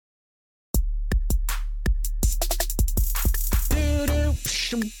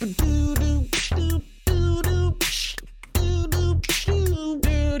Hey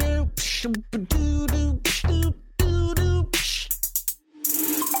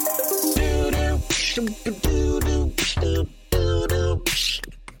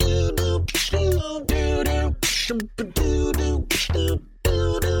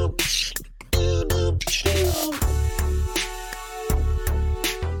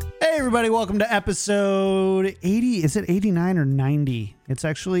everybody, welcome to episode 80. Is it 89 or 90? It's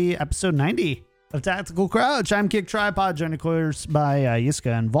actually episode 90 of Tactical Crouch. I'm Kick Tripod, joined of course by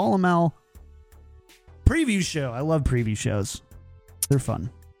Yiska and Volamel. Preview show. I love preview shows. They're fun.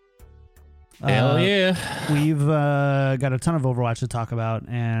 Hell yeah. We've got a ton of Overwatch to talk about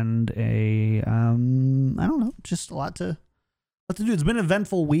and I don't know, just a lot to do. It's been an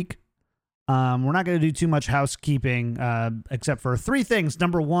eventful week. We're not going to do too much housekeeping, except for three things.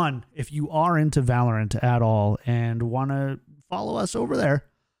 Number one, if you are into Valorant at all and want to follow us over there,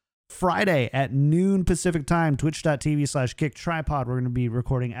 Friday at noon Pacific time, twitch.tv/kicktripod, we're going to be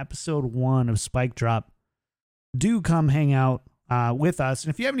recording episode 1 of Spike Drop. Do come hang out with us.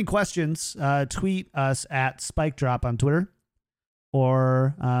 And if you have any questions, tweet us at Spike Drop on Twitter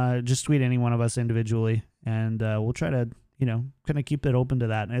or just tweet any one of us individually, and we'll try to kind of keep it open to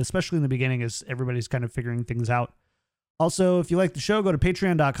that. And especially in the beginning as everybody's kind of figuring things out. Also, if you like the show, go to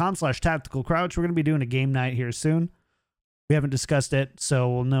patreon.com/tacticalcrouch. We're going to be doing a game night here soon. We haven't discussed it, so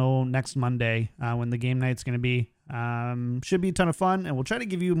we'll know next Monday when the game night's going to be. Should be a ton of fun, and we'll try to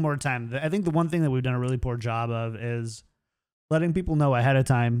give you more time. I think the one thing that we've done a really poor job of is letting people know ahead of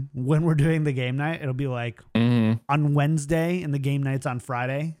time when we're doing the game night. It'll be like on Wednesday, and the game night's on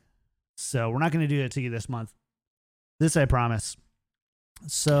Friday. So we're not going to do that to you this month. This I promise.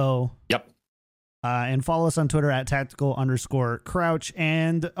 So, yep. And follow us on Twitter at tactical_crouch.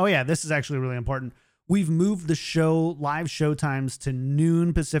 And, oh yeah, this is actually really important. We've moved the live show times to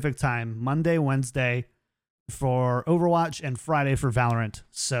noon Pacific time, Monday, Wednesday for Overwatch and Friday for Valorant.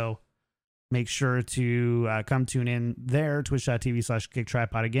 So make sure to come tune in there,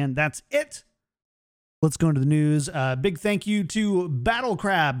 twitch.tv/kicktripod. Again, that's it. Let's go into the news. Big thank you to Battle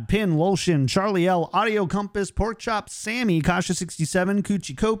Crab, Pin, Lolshin, Charlie L, Audio Compass, Pork Chop, Sammy, Kasha67,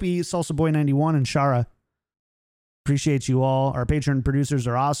 Coochie Kopi, Salsa Boy 91, and Shara. Appreciate you all. Our patron producers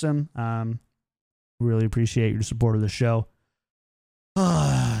are awesome. Really appreciate your support of the show.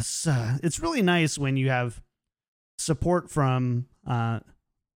 It's really nice when you have support from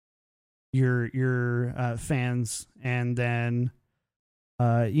your fans, and then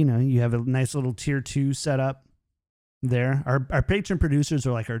you have a nice little tier 2 setup there. Our patron producers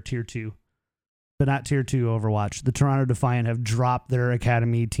are like our tier 2, but not tier 2 Overwatch. The Toronto Defiant have dropped their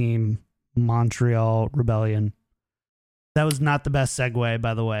academy team, Montreal Rebellion. That was not the best segue,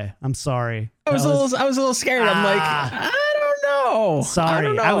 by the way. I'm sorry. I was a little scared. I'm like, I don't know. Sorry. I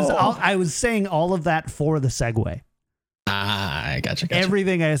don't know. I was saying all of that for the segue. I gotcha.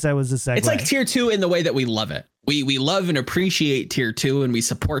 Everything I said was a segue. It's like tier 2 in the way that we love it. We love and appreciate tier 2, and we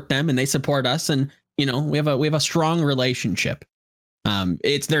support them, and they support us, and we have a strong relationship.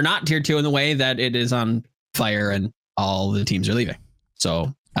 They're not tier 2 in the way that it is on fire and all the teams are leaving.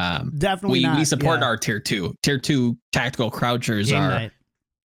 So definitely we support our tier 2. Tier 2 tactical crouchers Game are night.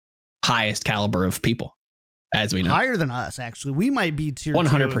 Highest caliber of people, as we know. Higher than us, actually. We might be tier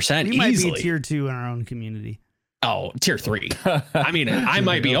 100% 2. We might easily be tier 2 in our own community. Oh, tier 3. I mean, I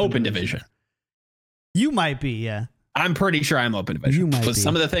might be open division. You might be, yeah. I'm pretty sure I'm open division. You might be.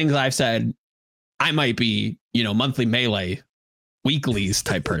 Some of the things I've said, I might be, monthly melee, weeklies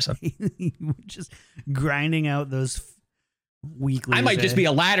type person. Just grinding out those weeklies. I might just be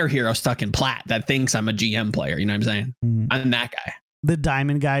a ladder hero stuck in plat that thinks I'm a GM player. You know what I'm saying? I'm that guy. The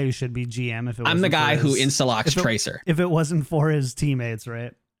diamond guy who should be GM. If it I'm the guy who insta-locks Tracer. If it wasn't for his teammates,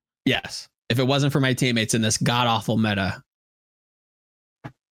 right? Yes. If it wasn't for my teammates in this god-awful meta.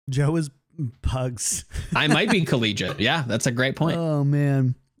 Joe is pugs. I might be collegiate. Yeah, that's a great point. Oh,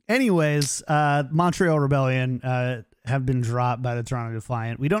 man. Anyways, Montreal Rebellion have been dropped by the Toronto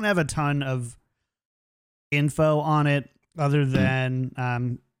Defiant. We don't have a ton of info on it other than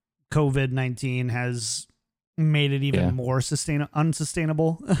COVID-19 has made it even more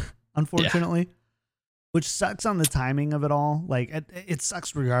unsustainable, unfortunately. Yeah. Which sucks on the timing of it all. Like it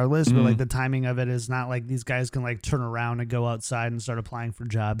sucks regardless, but like the timing of it is not like these guys can like turn around and go outside and start applying for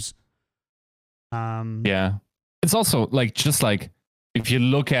jobs. Yeah, it's also like just like if you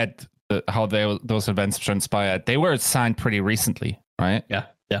look at how those events transpired, they were signed pretty recently, right? Yeah.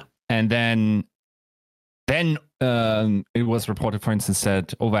 And then it was reported, for instance,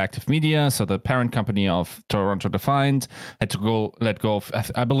 that Overactive Media, so the parent company of Toronto Defiant, had to let go of,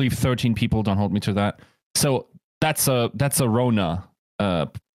 I believe, 13 people. Don't hold me to that. So that's a Rona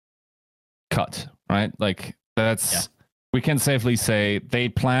cut, right? Like we can safely say they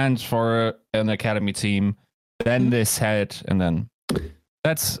planned for an academy team, then this had, and then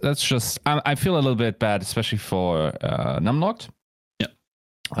that's just. I feel a little bit bad, especially for Numlocked,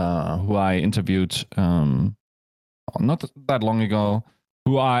 who I interviewed not that long ago.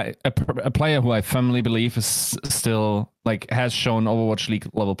 Who a player who I firmly believe is still has shown Overwatch League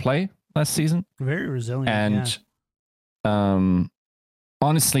level play last season. Very resilient, and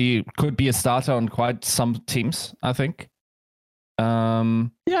honestly could be a starter on quite some teams, I think. Yeah,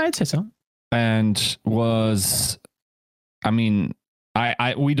 I'd say so. And was, I mean,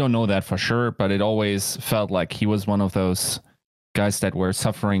 we don't know that for sure, but it always felt like he was one of those guys that were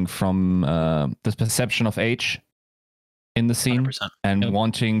suffering from the perception of age in the scene 100%. and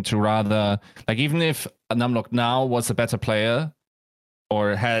wanting to rather, even if Numlock now was a better player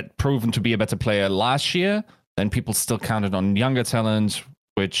or had proven to be a better player last year, then people still counted on younger talent,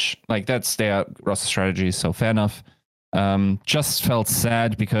 which that's their roster strategy. So fair enough. Just felt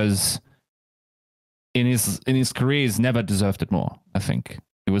sad because in his career, he's never deserved it more. I think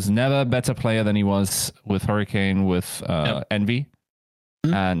he was never a better player than he was with Hurricane, with Envy,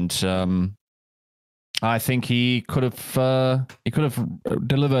 and I think he could have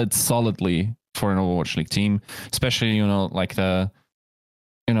delivered solidly for an Overwatch League team, especially the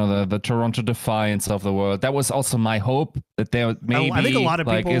Toronto Defiance of the world. That was also my hope that there maybe I think a lot of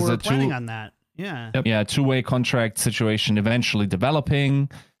people were planning on that. Yeah. Yeah, two-way contract situation eventually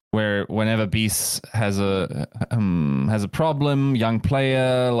developing, where whenever Beast has a problem, young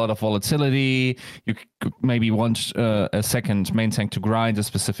player, a lot of volatility, you maybe want a second main tank to grind a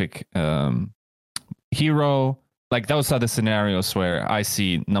specific hero. Those are the scenarios where I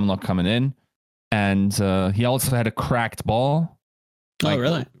see Numlock coming in, and he also had a cracked ball. Oh,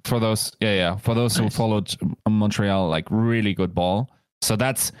 really? For those, for those who followed Montreal, really good ball. So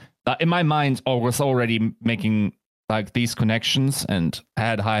that's in my mind, I was already making these connections and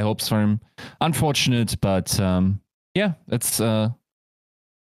had high hopes for him. Unfortunate, but it's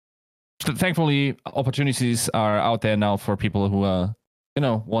thankfully opportunities are out there now for people who are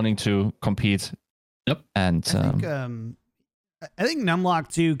wanting to compete. Yep. And I think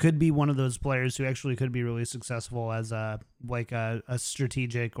Numlock too could be one of those players who actually could be really successful as a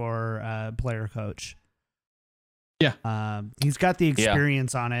strategic or player coach. Yeah. He's got the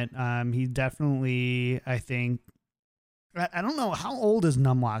experience on it. He definitely, I think, I don't know, how old is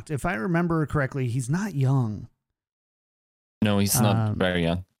Numlocked? If I remember correctly, he's not young. No, he's not very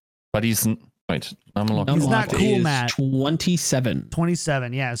young. But he's Numlocked. He's not cool, Matt. 27.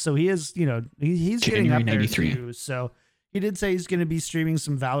 27, yeah. So he is, he's January getting up there 93. too. So he did say he's going to be streaming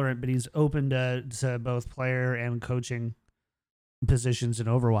some Valorant, but he's open to both player and coaching positions in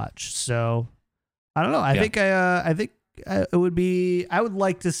Overwatch. So I don't know. I think it would be. I would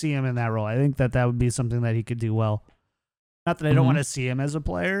like to see him in that role. I think that would be something that he could do well. Not that I don't want to see him as a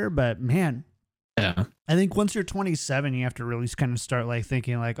player, but man, I think once you're 27, you have to really kind of start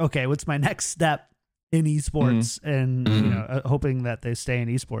thinking okay, what's my next step in esports, and hoping that they stay in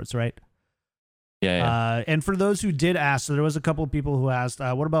esports, right? Yeah. And for those who did ask, so there was a couple of people who asked,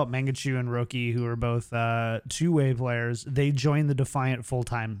 what about Mangachu and Roki, who are both two-way players? They joined the Defiant full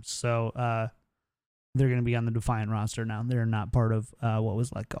time, so they're going to be on the Defiant roster now. They're not part of what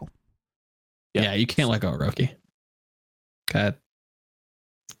was let go. Yeah, you can't let go of Roki. God,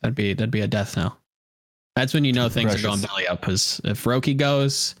 that'd be a death now. That's when things are going belly up. Because if Roki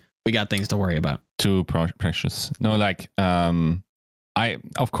goes, we got things to worry about. Too precious. No,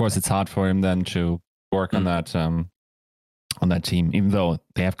 of course it's hard for him then to work on that team, even though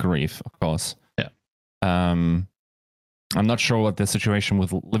they have Karif, of course. Yeah. Um, I'm not sure what the situation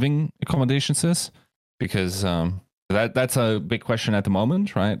with living accommodations is, because that's a big question at the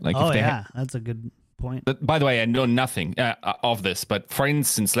moment, right? That's a good point. But by the way, I know nothing of this, but for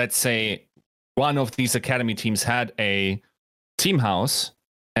instance, let's say one of these academy teams had a team house,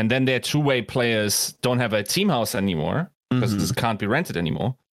 and then their two-way players don't have a team house anymore because this can't be rented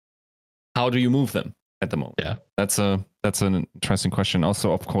anymore. How do you move them at the moment? Yeah, that's an interesting question.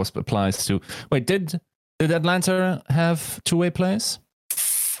 Also, of course, applies to. Wait, did Atlanta have two-way players?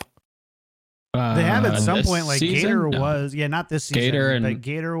 They have at some point, season? Gator was, not this season, Gator but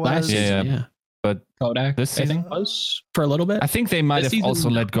Gator was. last season, yeah. But Kodak, this season, I think, was for a little bit. I think they might have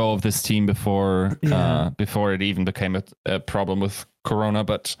also let go of this team before it even became a problem with Corona.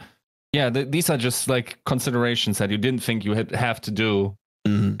 But yeah, these are just considerations that you didn't think you have to do,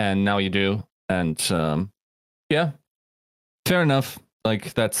 and now you do. And fair enough.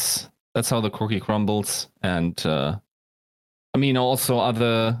 That's how the cookie crumbles. And I mean, also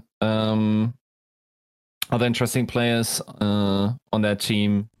other other interesting players on that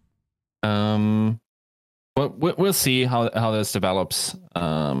team. But we'll see how this develops.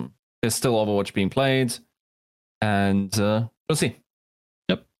 There's still Overwatch being played, and we'll see.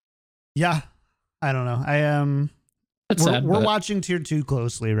 Yeah, I don't know. We're watching tier 2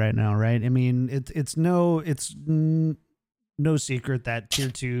 closely right now, right? I mean, it's no secret that tier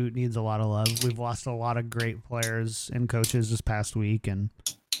 2 needs a lot of love. We've lost a lot of great players and coaches this past week, and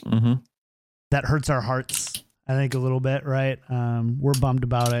that hurts our hearts, I think, a little bit, right? We're bummed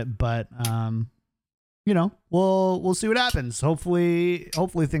about it, but you know, we'll see what happens. Hopefully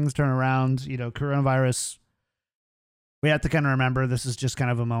things turn around. You know, coronavirus, we have to kind of remember this is just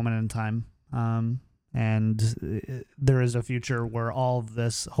kind of a moment in time. And there is a future where all of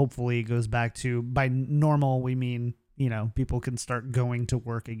this hopefully goes back to, by normal, we mean, you know, people can start going to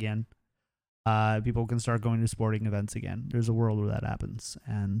work again. People can start going to sporting events again. There's a world where that happens.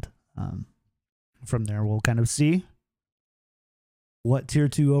 And from there, we'll kind of see what tier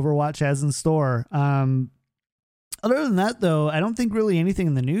 2 Overwatch has in store. Other than that, though, I don't think really anything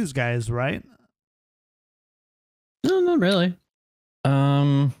in the news, guys, right? No, not really.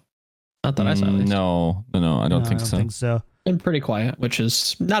 Not that I saw. No, I don't think so. Been pretty quiet, which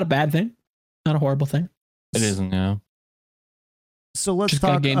is not a bad thing, not a horrible thing. It isn't, yeah. So let's just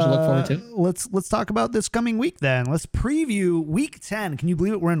talk. Games to look forward to. Let's talk about this coming week then. Let's preview week 10. Can you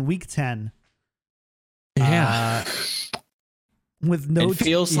believe it? We're in week 10. Yeah. With no, it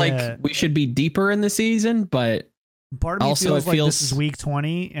feels like we should be deeper in the season, but part of me also feels like this is week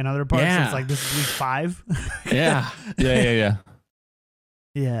 20, and other parts it's like this is week 5. Yeah. Yeah.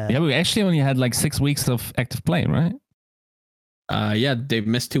 Yeah. We actually only had like 6 weeks of active play, right? Yeah, they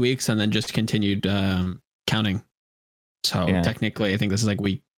missed 2 weeks and then just continued counting. So technically, I think this is like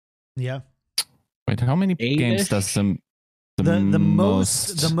week. Yeah. Wait, how many games does the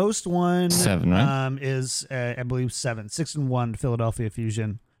most one 7, right? Is I believe 7, 6-1 Philadelphia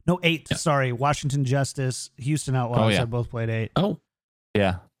Fusion. No, 8. Yeah. Sorry, Washington Justice, Houston Outlaws have both played 8. Oh,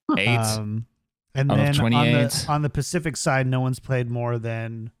 yeah, 8. And out then of 28. On the Pacific side, no one's played more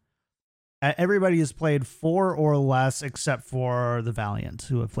than. Everybody has played 4 or less, except for the Valiant,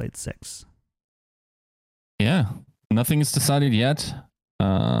 who have played 6. Yeah, nothing is decided yet.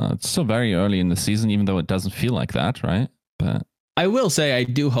 It's still very early in the season, even though it doesn't feel like that, right? But I will say, I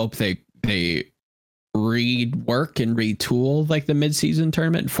do hope they rework and retool like the mid-season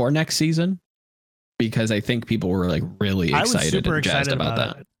tournament for next season, because I think people were like really excited and jazzed about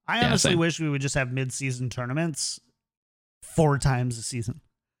that. I honestly wish we would just have mid-season tournaments 4 times a season.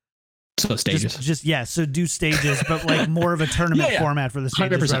 So stages, so do stages, but like more of a tournament format for the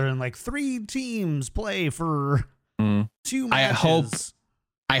stages 100%. rather than like 3 teams play for 2 matches.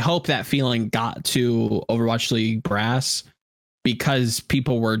 I hope that feeling got to Overwatch League brass, because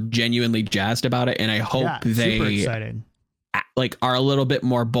people were genuinely jazzed about it, and I hope they super exciting. Like are a little bit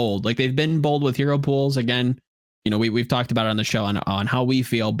more bold. Like they've been bold with hero pools again. You know, we've talked about it on the show on how we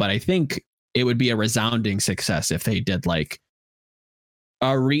feel, but I think it would be a resounding success if they did like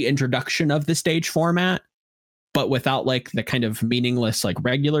a reintroduction of the stage format, but without like the kind of meaningless like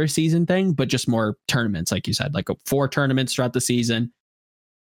regular season thing, but just more tournaments, like you said, like 4 tournaments throughout the season.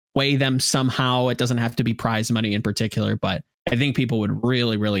 Weigh them somehow. It doesn't have to be prize money in particular, but I think people would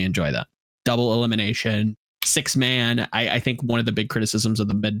really, really enjoy that. Double elimination, 6-man. I think one of the big criticisms of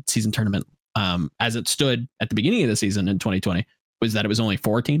the mid-season tournament, as it stood at the beginning of the season in 2020, was that it was only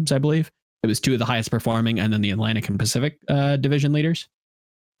 4 teams, I believe. It was 2 of the highest performing, and then the Atlantic and Pacific division leaders,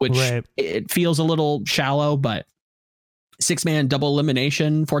 which it feels a little shallow, but 6-man double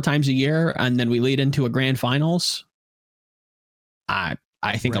elimination 4 times a year, and then we lead into a grand finals.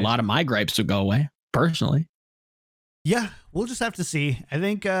 I think a lot of my gripes would go away, personally. Yeah, we'll just have to see. I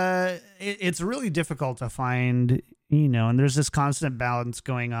think it's really difficult to find, you know, and there's this constant balance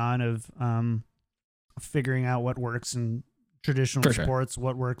going on of figuring out what works in traditional sports,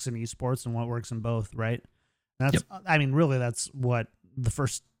 what works in esports, and what works in both, right? That's, I mean, really, that's what the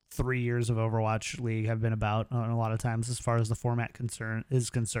first 3 years of Overwatch League have been about. A lot of times, as far as the format is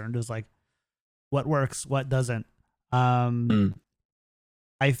concerned, is like what works, what doesn't.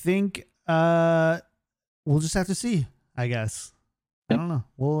 I think we'll just have to see, I guess. I don't know.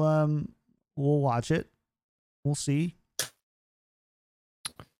 We'll watch it. We'll see.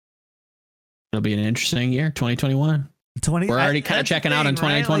 It'll be an interesting year, 2021. We're already kind of checking out in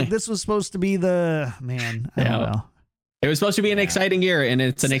 2020. Right? Like, this was supposed to be the I don't know. It was supposed to be an exciting year, and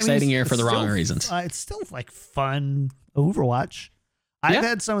it's an exciting year for the wrong reasons. It's still like fun Overwatch. I've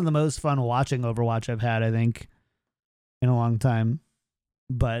had some of the most fun watching Overwatch I've had, I think, in a long time.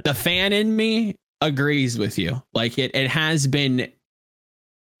 But the fan in me agrees with you. Like it has been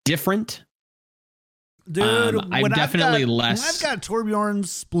different. Dude, I'm when definitely when less. I've got Torbjorn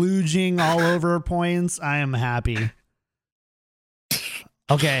splooging all over points, I am happy.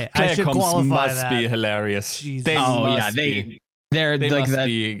 Okay, I Player should comps qualify must that. be hilarious. Jesus. They Oh yeah, must be. they're They like must that.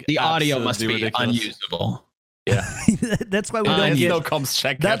 be The audio must absolutely be ridiculous. unusable. Yeah. That's why we don't There's get. no comms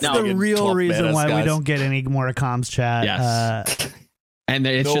check. That's now the in real top reason metas, why we guys. don't get any more comms chat. Yes. And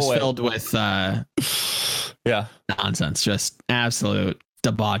it's No just way. filled with Yeah. nonsense, just absolute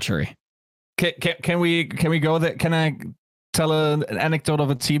debauchery. Can we go there? Can I tell an anecdote of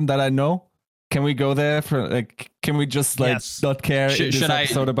a team that I know? Can we go there for like? Can we just like Yes. not care in this Should I-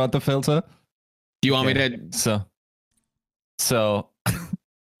 episode about the filter? Do you want me Okay. to? So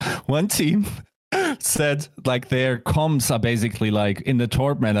one team said like their comms are basically like in the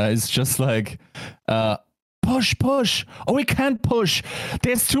Torb meta is just like push. Oh, we can't push.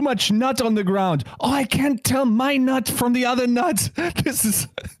 There's too much nut on the ground. Oh, I can't tell my nut from the other nut. This is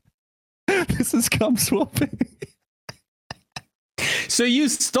comm swapping. So you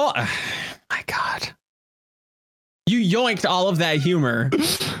stole. My God. You yoinked all of that humor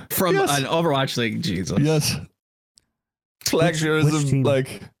from Yes. an Overwatch League. Jesus. Yes. Plagiarism, team? like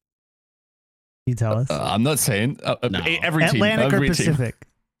Can you tell us? I'm not saying No. every team. Atlantic or every Pacific?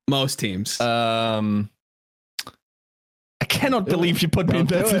 Most teams. Team. I cannot believe you put me in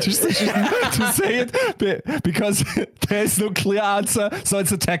that situation to say it because there's no clear answer. So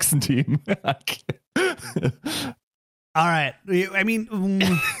it's a Texan team. All right. I mean,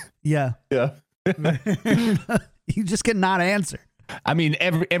 yeah. Yeah. You just cannot answer. I mean,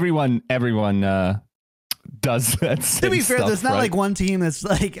 everyone does that. To be fair, there's not like one team that's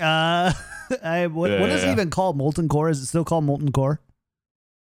like, what is it Yeah. even called? Molten Core? Is it still called Molten Core?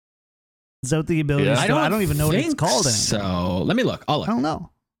 Is that the ability? Yeah. I don't even know what it's think called anymore. So let me look. I'll I look. don't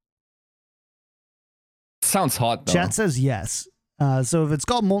know. Sounds hot though. Chat says yes. So if it's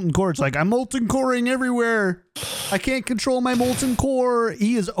called Molten Core, it's like, I'm Molten Coring everywhere. I can't control my Molten Core.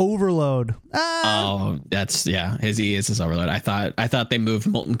 E is Overload. Oh, that's his E is his overload. I thought they moved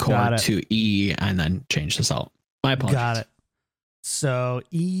Molten Got Core it. to E and then changed the salt. My apologies. Got it. So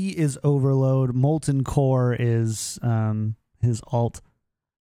E is Overload. Molten Core is his alt.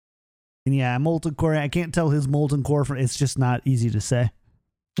 And yeah, Molten Core. I can't tell his Molten Core from. It's just not easy to say.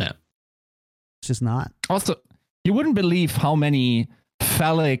 Yeah. It's just not. Also, you wouldn't believe how many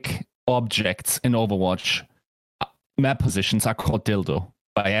phallic objects in Overwatch map positions are called dildo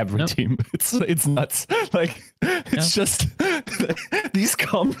by every Yep. team. It's nuts. Like it's just these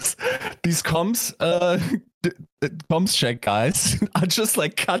comms comms check guys are just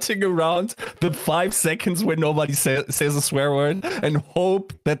like cutting around the 5 seconds when nobody says a swear word and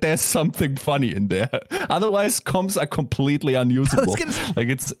hope that there's something funny in there. Otherwise, comms are completely unusable.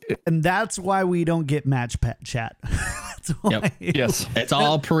 Like And that's why we don't get match chat. That's why. Yep. yes. It's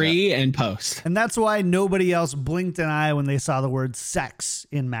all pre and post. And that's why nobody else blinked an eye when they saw the word sex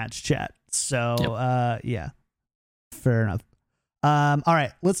in match chat. So, yeah, fair enough. All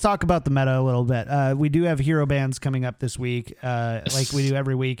right, let's talk about the meta a little bit. We do have hero bans coming up this week, like we do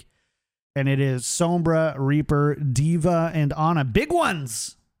every week. And it is Sombra, Reaper, Diva, and Ana. Big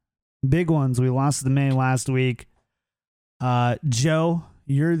ones. Big ones. We lost the main last week. Joe,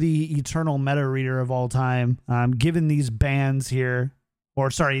 you're the eternal meta reader of all time. Given these bans here,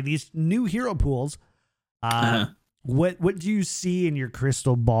 these new hero pools, what do you see in your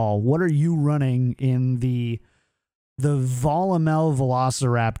crystal ball? What are you running in the Volamel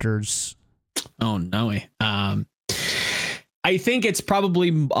Velociraptors? Oh no. I think it's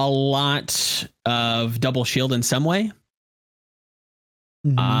probably a lot of double shield in some way.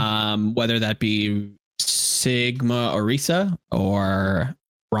 Mhm. Whether that be Sigma Orisa or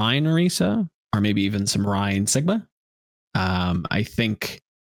Ryan Orisa, or maybe even some Ryan Sigma. I think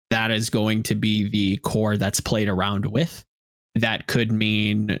that is going to be the core that's played around with. That could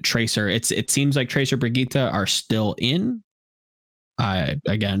mean Tracer. It seems like Tracer Brigitte are still in.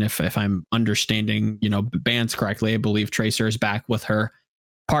 Again, if I'm understanding, bans correctly, I believe Tracer is back with her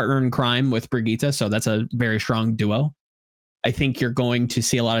partner in crime with Brigitte, so that's a very strong duo. I think you're going to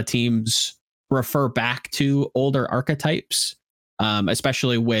see a lot of teams refer back to older archetypes,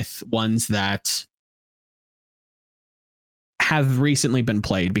 especially with ones that have recently been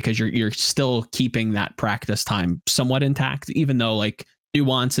played, because you're still keeping that practice time somewhat intact, even though like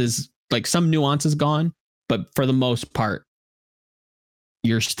some nuances gone, but for the most part,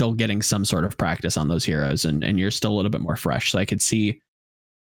 you're still getting some sort of practice on those heroes, and you're still a little bit more fresh. So I could see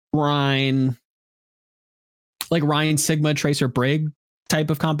Ryan Sigma, Tracer Brig type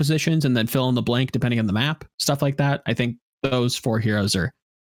of compositions, and then fill in the blank depending on the map, stuff like that. I think those 4 heroes are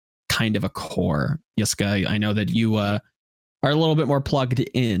kind of a core. Yiska, I know that you are a little bit more plugged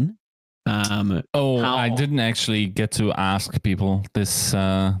in I didn't actually get to ask people this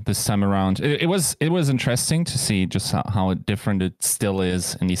time around. It was interesting to see just how different it still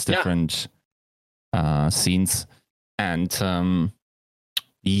is in these different scenes, and so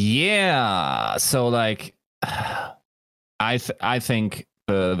like I think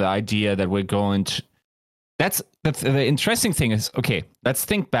the idea that we're going to that's the interesting thing is, okay, let's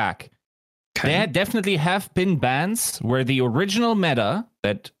think back. There definitely have been bands where the original meta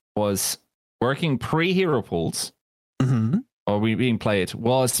that was working pre-hero pools or we being played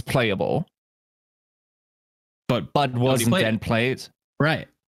was playable, but wasn't then played. Right.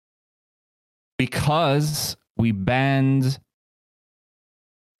 Because we banned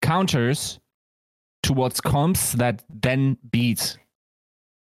counters towards comps that then beat,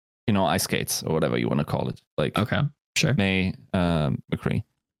 ice skates or whatever you want to call it. Like, okay, sure. May McCree.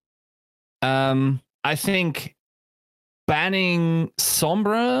 I think banning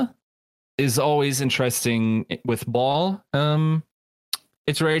Sombra is always interesting with ball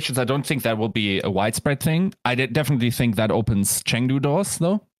iterations. I don't think that will be a widespread thing. I definitely think that opens Chengdu doors,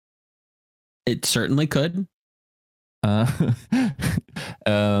 though. It certainly could.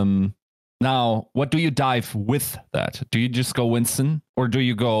 Now, what do you dive with that? Do you just go Winston, or do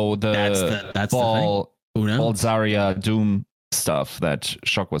you go the ball, Zarya, Doom stuff that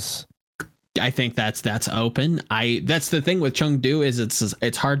Shock was? I think that's open. That's the thing with Chengdu is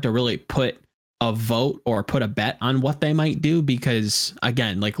it's hard to really put a vote or put a bet on what they might do, because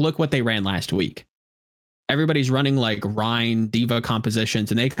again, like, look what they ran last week. Everybody's running like Rhine D.Va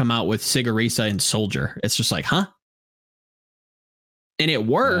compositions, and they come out with Sigurisa and Soldier. It's just like, huh? And it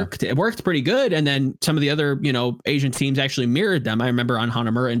worked. Yeah. It worked pretty good. And then some of the other, Asian teams actually mirrored them. I remember on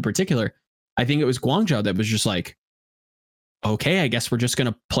Hanamura in particular, I think it was Guangzhou that was just like, okay, I guess we're just going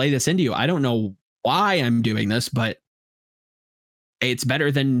to play this into you. I don't know why I'm doing this, but it's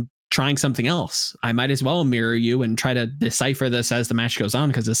better than trying something else. I might as well mirror you and try to decipher this as the match goes on,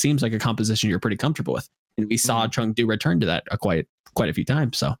 because it seems like a composition you're pretty comfortable with. And we saw Chengdu return to that quite a few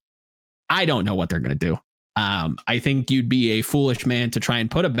times. So I don't know what they're going to do. I think you'd be a foolish man to try and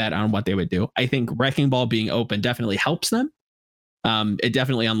put a bet on what they would do. I think Wrecking Ball being open definitely helps them. It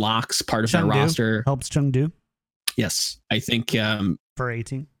definitely unlocks part of their roster. Helps Chengdu. Yes, I think for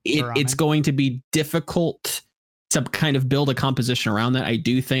 18, it's going to be difficult to kind of build a composition around that. I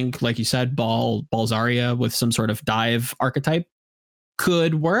do think, like you said, Ball Zarya with some sort of dive archetype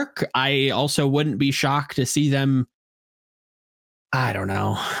could work. I also wouldn't be shocked to see them, I don't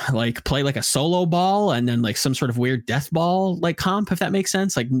know, like play like a solo Ball and then like some sort of weird death ball like comp, if that makes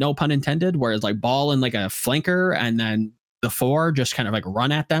sense. Like, no pun intended, whereas like Ball and like a flanker, and then the 4 just kind of like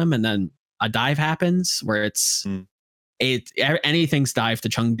run at them, and then a dive happens where anything's dive to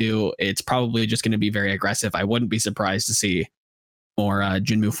Chengdu. It's probably just going to be very aggressive. I wouldn't be surprised to see more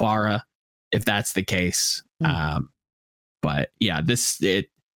Jinmu Farah if that's the case. But yeah,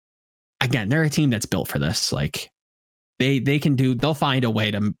 again, they're a team that's built for this. Like, they'll find a way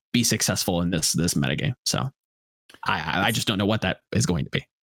to be successful in this metagame. So I just don't know what that is going to be.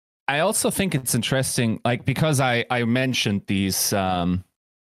 I also think it's interesting, like, because I mentioned these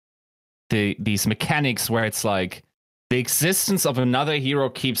mechanics where it's like the existence of another hero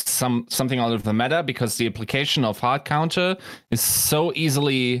keeps something out of the meta, because the application of hard counter is so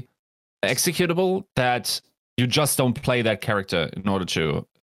easily executable that you just don't play that character in order to,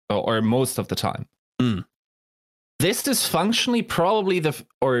 or most of the time. This is functionally probably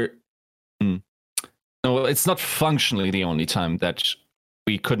no, it's not functionally the only time that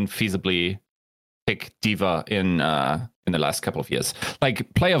we couldn't feasibly pick D.Va in the last couple of years.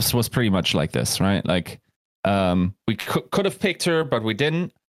 Like, playoffs was pretty much like this, right? Like, we could have picked her, but we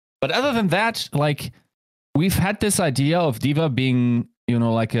didn't. But other than that, like, we've had this idea of D.Va being,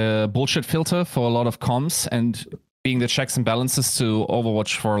 like a bullshit filter for a lot of comms and being the checks and balances to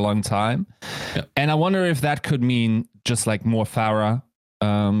Overwatch for a long time. Yeah. And I wonder if that could mean just like more Farah,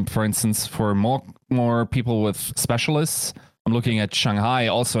 for instance, for more people with specialists. I'm looking at Shanghai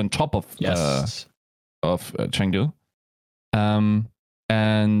also on top of Chengdu.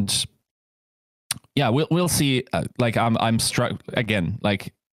 And yeah, we'll see. Like, I'm struck again.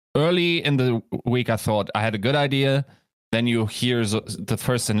 Like, early in the week, I thought I had a good idea. Then you hear the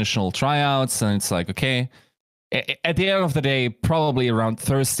first initial tryouts, and it's like, okay. At the end of the day, probably around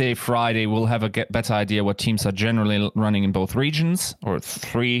Thursday, Friday, we'll have a better idea what teams are generally running in both regions, or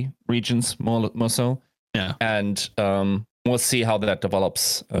 3 regions more so. Yeah, and we'll see how that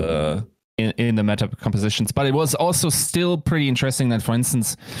develops in the meta compositions. But it was also still pretty interesting that, for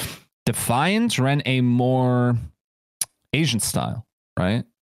instance, Defiant ran a more Asian style, right?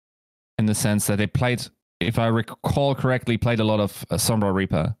 In the sense that they played, if I recall correctly, played a lot of Sombra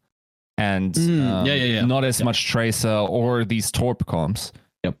Reaper. and yeah. not as much Tracer or these Torp comps.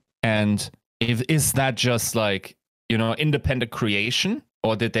 Yep. And is that just like, independent creation,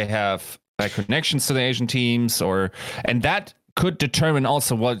 or did they have like connections to the Asian teams, and that could determine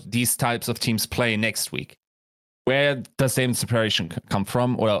also what these types of teams play next week. Where does the inspiration come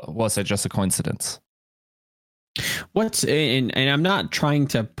from, or was it just a coincidence? And I'm not trying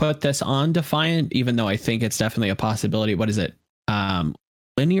to put this on Defiant, even though I think it's definitely a possibility. What is it?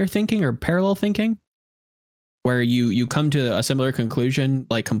 Linear thinking or parallel thinking, where you come to a similar conclusion,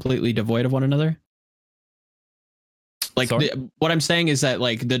 like completely devoid of one another. Like what I'm saying is that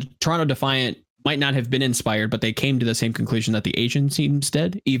like the Toronto Defiant might not have been inspired, but they came to the same conclusion that the Asian teams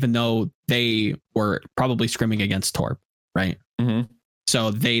did, even though they were probably scrimming against Torp, right? Mm-hmm.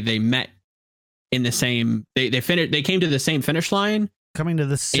 So they met in the same. They finished. They came to the same finish line, coming to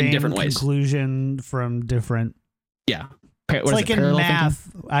the same different ways. conclusion from different. Yeah, it's like in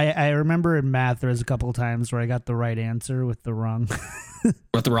math. I remember in math there was a couple of times where I got the right answer with the wrong.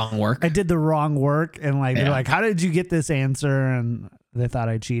 With the wrong work. I did the wrong work, and like they're like, "How did you get this answer?" And they thought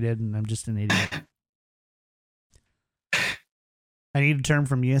I cheated, and I'm just an idiot. I need a term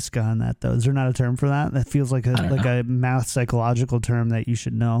from Yiska on that, though. Is there not a term for that? That feels like a math psychological term that you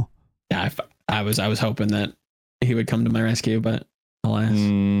should know. Yeah, I was hoping that he would come to my rescue, but alas,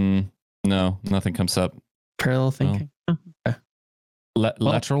 no, nothing comes up. Parallel thinking, okay.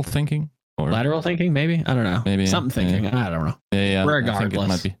 Lateral thinking, or lateral thinking, maybe. I don't know. Maybe something thinking. I don't know. Yeah. Regardless, I think it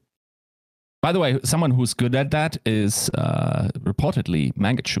might be. By the way, someone who's good at that is reportedly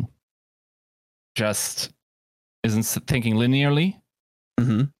Mangachu. Just isn't thinking linearly,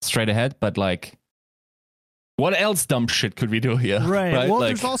 straight ahead, but like, what else dumb shit could we do here? Right. Well,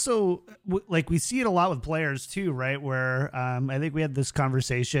 there's also like we see it a lot with players too, right? Where I think we had this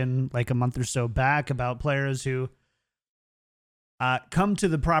conversation like a month or so back about players who come to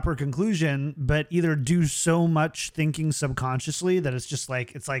the proper conclusion, but either do so much thinking subconsciously that it's just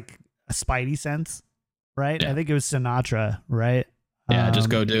like it's like a spidey sense, right? Yeah. I think it was Sinatra, right? Yeah, just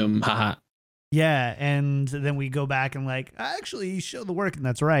go doom, haha. Yeah, and then we go back and like actually show the work, and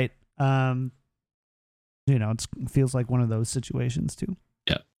that's right. It feels like one of those situations too.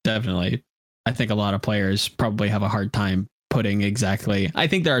 Yeah, definitely. I think a lot of players probably have a hard time putting exactly. I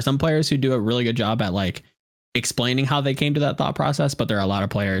think there are some players who do a really good job at like explaining how they came to that thought process, but there are a lot of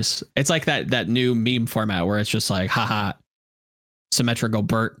players. It's like that new meme format where it's just like, haha, symmetrical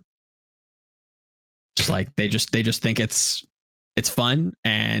Bert. Just like they just think it's fun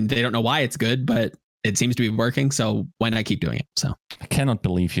and they don't know why it's good, but it seems to be working. So why not keep doing it? So I cannot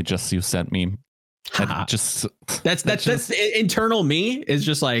believe you just used that meme. That's internal me is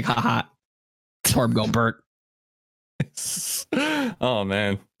just like, haha, Torb go Bert. Oh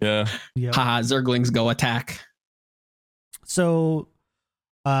man, yeah. Yep. Haha, Zerglings go attack. So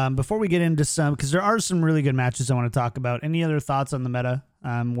before we get into some, because there are some really good matches I want to talk about. Any other thoughts on the meta?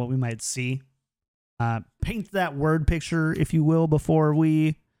 What we might see? Paint that word picture, if you will, before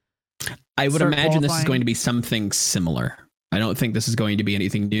we. I would imagine qualifying. This is going to be something similar. I don't think this is going to be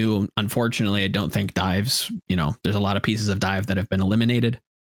anything new. Unfortunately, I don't think dives, there's a lot of pieces of dive that have been eliminated.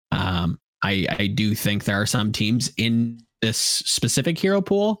 I do think there are some teams in this specific hero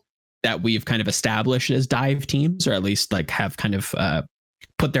pool that we've kind of established as dive teams, or at least like have kind of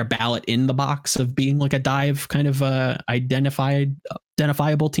put their ballot in the box of being like a dive kind of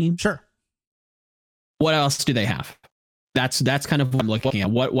identifiable team. Sure. What else do they have? That's kind of what I'm looking at.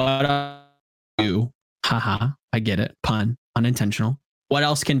 What do? Haha, I get it. Pun, unintentional. What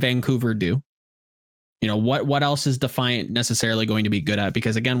else can Vancouver do? What else is Defiant necessarily going to be good at?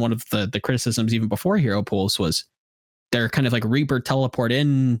 Because again, one of the criticisms even before hero pools was their kind of like Reaper teleport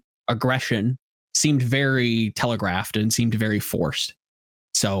in aggression seemed very telegraphed and seemed very forced.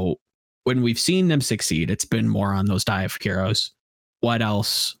 So when we've seen them succeed, it's been more on those dive heroes. What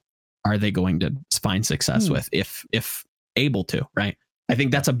else are they going to find success with if able to, right? I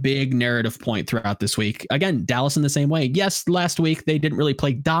think that's a big narrative point throughout this week. Again, Dallas in the same way. Yes, last week they didn't really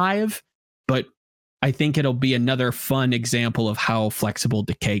play dive, but I think it'll be another fun example of how flexible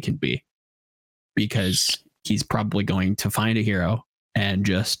Decay can be, because he's probably going to find a hero and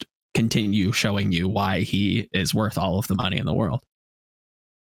just continue showing you why he is worth all of the money in the world.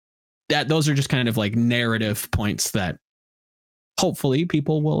 Those are just kind of like narrative points that hopefully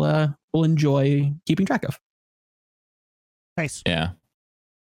people will enjoy keeping track of. Nice. Yeah.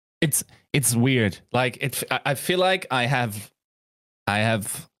 It's weird. Like I feel like I have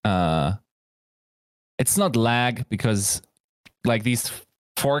it's not lag, because like these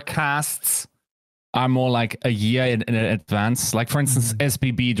forecasts are more like a year in advance. Like for instance,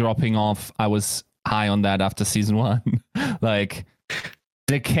 SBB dropping off, I was high on that after season 1. Like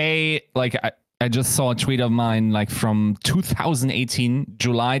Decay, like I just saw a tweet of mine, like from 2018,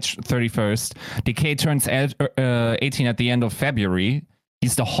 July 31st. Decay turns 18 at the end of February.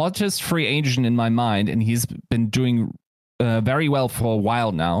 He's the hottest free agent in my mind, and he's been doing very well for a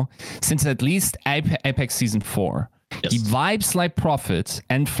while now, since at least Apex Season 4. Yes. He vibes like Prophet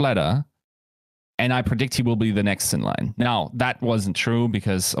and Fleta, and I predict he will be the next in line. Now, that wasn't true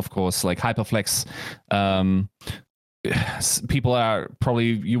because, of course, like Hyperflex, people are probably,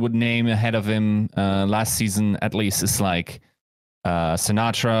 you would name ahead of him last season at least, is like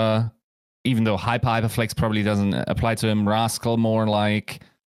Sinatra, even though Hyperflex probably doesn't apply to him. Rascal more like,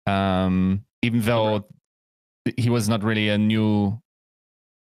 even though he was not really a new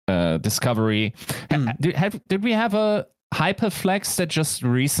discovery. Did we have a Hyperflex that just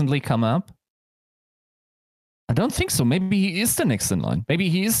recently come up? I don't think so. Maybe he is the next in line. Maybe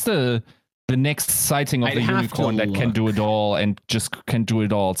he is the next sighting of the unicorn that can do it all and just can do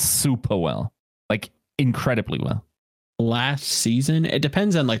it all super well, like incredibly well. Last season, it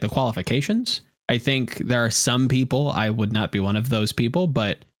depends on like the qualifications. I think there are some people, I would not be one of those people,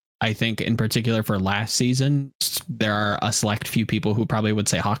 but I think in particular for last season, there are a select few people who probably would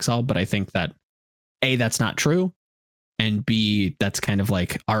say Hoxall, but I think that A, that's not true, and B, that's kind of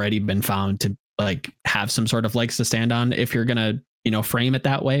like already been found to like have some sort of legs to stand on if you're gonna, you know, frame it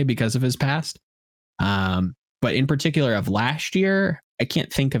that way because of his past. But in particular of last year, I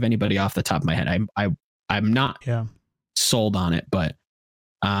can't think of anybody off the top of my head. I'm not sold on it, but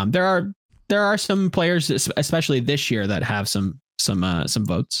there are some players, especially this year, that have some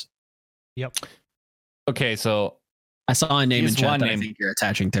votes. Yep. Okay, so I saw a name in chat that I think you're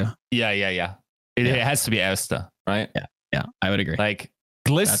attaching to. Yeah. It has to be Asta, right? Yeah, I would agree. Like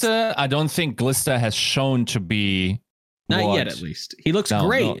Glista, I don't think Glista has shown to be not yet, at least. He looks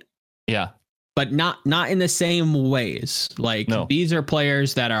great. No. Yeah. But not in the same ways. Like these are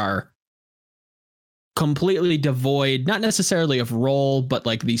players that are completely devoid, not necessarily of role, but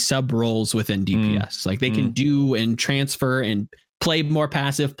like the sub roles within DPS. Like they can do and transfer and play more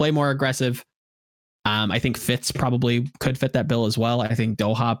passive, play more aggressive. I think Fitz probably could fit that bill as well. I think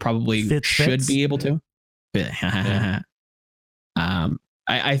Doha probably should be able to.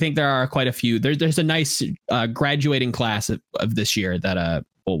 I think there are quite a few. There's a nice graduating class of this year that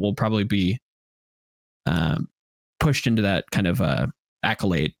will probably be pushed into that kind of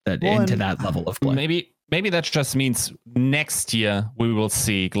accolade, into that level of play. Maybe that just means next year we will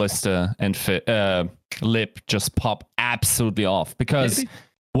see Glista and Lip just pop absolutely off, because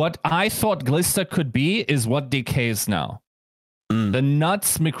what I thought Glista could be is what DK is now. The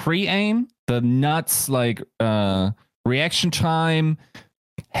nuts McCree aim, the nuts like reaction time,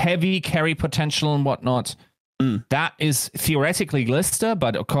 heavy carry potential and whatnot. That is theoretically Glista,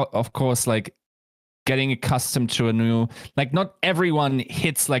 but of course, like getting accustomed to a new, like not everyone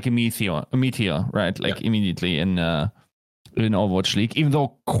hits like a meteor, right? Like immediately in Overwatch League, even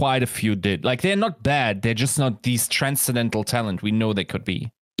though quite a few did. Like they're not bad, they're just not these transcendental talent we know they could be.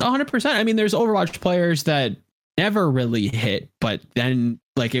 100%. I mean, there's Overwatch players that never really hit, but then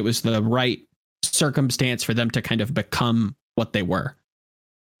like it was the right circumstance for them to kind of become what they were,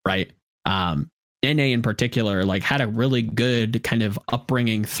 right? NA in particular, like had a really good kind of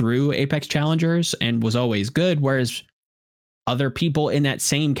upbringing through Apex Challengers and was always good, whereas other people in that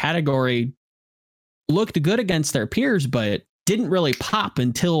same category looked good against their peers, but didn't really pop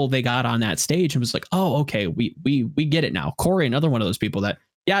until they got on that stage and was like, oh, okay, we get it now. Corey, another one of those people that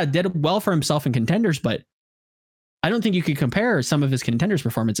did well for himself in contenders, but I don't think you could compare some of his contenders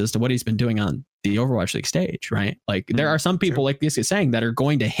performances to what he's been doing on the Overwatch League stage, right? Like there are some people like this is saying that are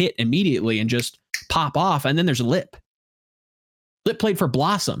going to hit immediately and just pop off. And then there's Lip. Lip played for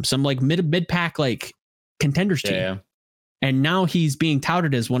Blossom, some like mid pack like contenders team. Yeah. And now he's being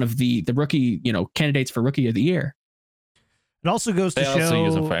touted as one of the rookie, candidates for Rookie of the Year. It also goes to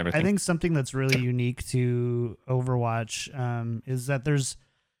show, I think something that's really unique to Overwatch is that there's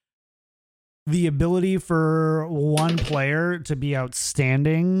the ability for one player to be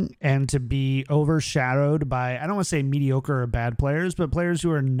outstanding and to be overshadowed by, I don't want to say mediocre or bad players, but players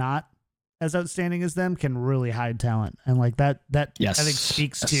who are not as outstanding as them can really hide talent. And like that I think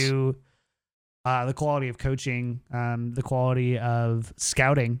speaks to the quality of coaching, the quality of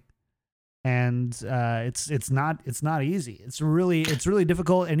scouting. And it's not easy. It's really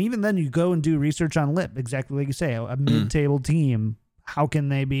difficult. And even then you go and do research on Lip, exactly like you say, a mid-table team. How can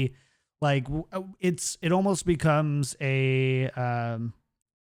they be like, it almost becomes a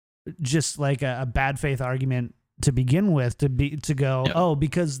just like a bad faith argument to begin with, to go,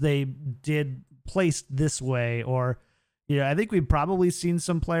 because they did place this way, or I think we've probably seen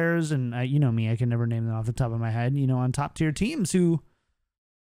some players, and you know me, I can never name them off the top of my head, on top tier teams who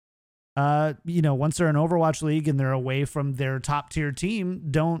once they're in Overwatch League and they're away from their top tier team,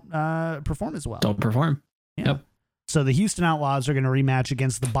 don't perform as well. Don't perform. Yeah. Yep. So the Houston Outlaws are going to rematch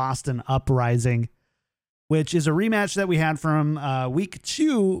against the Boston Uprising, which is a rematch that we had from week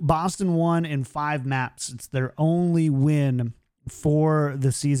 2. Boston won in 5 maps. It's their only win for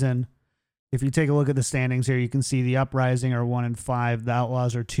the season. If you take a look at the standings here, you can see the Uprising are 1-5. The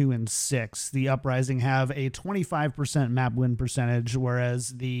Outlaws are 2-6. The Uprising have a 25% map win percentage, whereas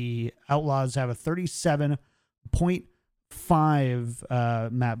the Outlaws have a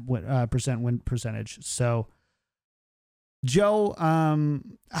 37.5 map win percentage. So, Joe, I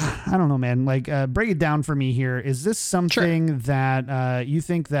don't know, man. Like, break it down for me here. Is this something that you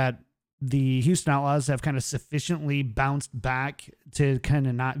think that the Houston Outlaws have kind of sufficiently bounced back to kind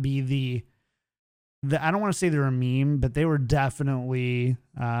of not be the I don't want to say they're a meme, but they were definitely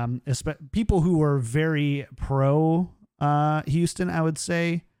people who were very pro Houston, I would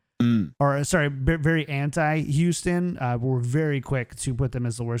say, or sorry, very anti Houston, were very quick to put them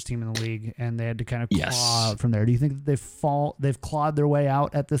as the worst team in the league, and they had to kind of claw out from there. Do you think that they've clawed their way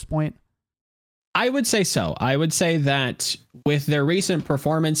out at this point? I would say so. I would say that with their recent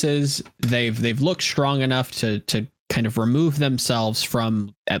performances, they've looked strong enough to kind of remove themselves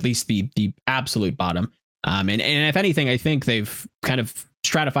from at least the absolute bottom. And if anything, I think they've kind of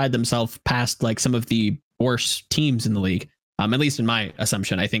stratified themselves past like some of the worst teams in the league. At least in my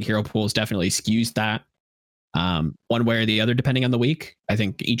assumption, I think Hero Pools definitely skews that one way or the other, depending on the week. I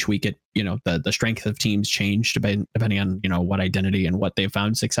think each week the strength of teams change depending on, what identity and what they've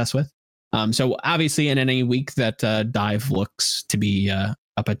found success with. So obviously in any week that Dive looks to be a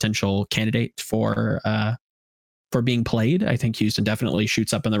potential candidate for being played, I think Houston definitely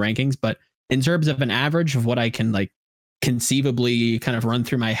shoots up in the rankings. But in terms of an average of what I can like conceivably kind of run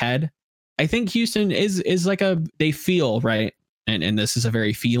through my head, I think Houston is like they feel, right? And this is a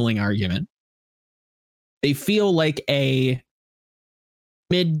very feeling argument. They feel like a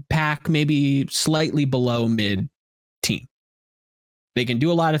mid-pack, maybe slightly below mid team. They can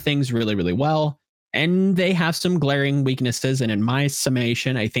do a lot of things really, really well, and they have some glaring weaknesses. And in my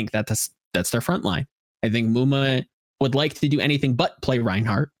summation, I think that's their front line. I think Muma would like to do anything but play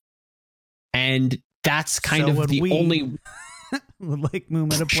Reinhardt. And that's kind of the only... would like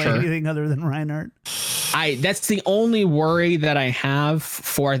Muma to play anything other than Reinhardt. That's the only worry that I have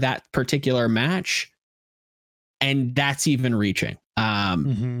for that particular match. And that's even reaching.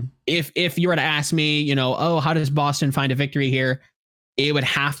 If you were to ask me, how does Boston find a victory here? It would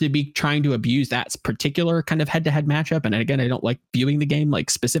have to be trying to abuse that particular kind of head-to-head matchup. And again, I don't like viewing the game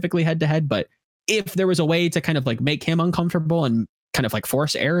like specifically head-to-head, but if there was a way to kind of like make him uncomfortable and kind of like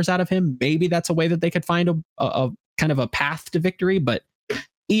force errors out of him, maybe that's a way that they could find a kind of a path to victory. But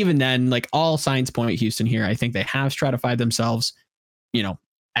even then, like all signs point Houston here, I think they have stratified themselves,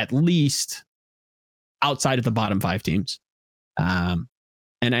 at least outside of the bottom 5 teams.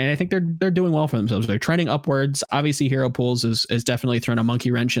 And I think they're doing well for themselves. They're trending upwards. Obviously, Hero Pools is definitely thrown a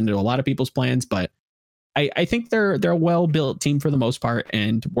monkey wrench into a lot of people's plans, but I think they're a well-built team for the most part,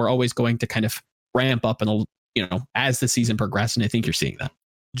 and we're always going to kind of ramp up and as the season progresses, and I think you're seeing that.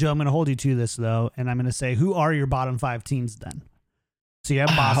 Joe, I'm going to hold you to this though, and I'm going to say, who are your bottom 5 teams then? So you have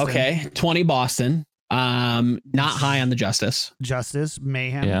Boston. Okay, 20 Boston. Not high on the Justice.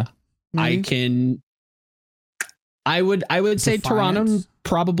 Mayhem. Yeah, I would say Defiant. Toronto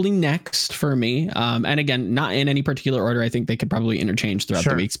probably next for me. And again, not in any particular order. I think they could probably interchange throughout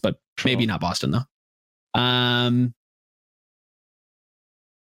the weeks, but maybe not Boston though.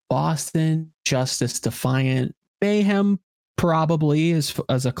 Boston, Justice, Defiant, Mayhem probably is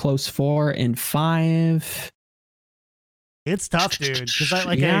as a close 4 and 5. It's tough, dude. Because I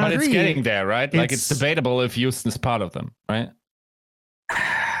but agree. it's getting there, right? Like it's debatable if Houston's part of them, right?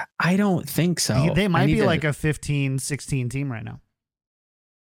 I don't think so. They might be like a 15, 16 team right now.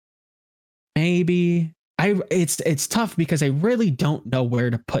 Maybe. It's tough because I really don't know where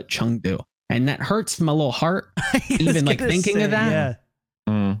to put Chengdu. And that hurts my little heart, even like thinking of that. Yeah.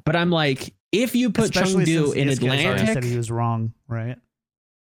 But I'm like, if you put Chengdu in Atlantic, said he was wrong, right?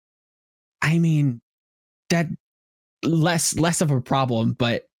 I mean, that less of a problem,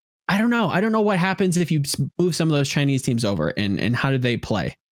 but I don't know. I don't know what happens if you move some of those Chinese teams over, and how do they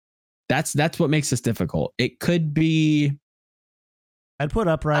play? That's what makes this difficult. It could be. I'd put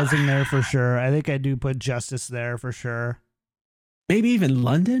Uprising there for sure. I think I do put Justice there for sure. Maybe even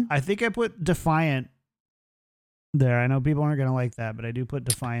London. I think I put Defiant there. I know people aren't going to like that, but I do put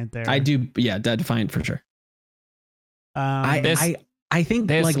Defiant there. I do. Yeah, Defiant for sure. I think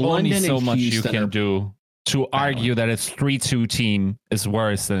there's like only London so and much Houston you can do to argue that a 3-2 team is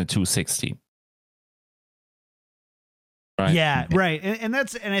worse than a 2-6 team. right? Yeah, right. And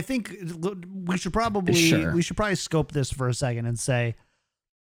that's, and I think we should probably scope this for a second and say,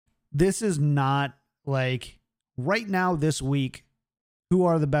 this is not like right now this week, who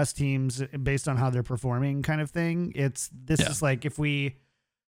are the best teams based on how they're performing kind of thing. Is like, if we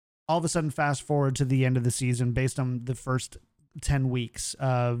all of a sudden fast forward to the end of the season based on the first 10 weeks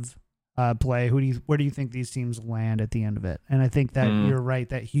of play, where do you think these teams land at the end of it? And I think that you're right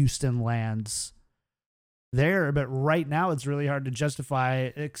that Houston lands there, but right now it's really hard to justify,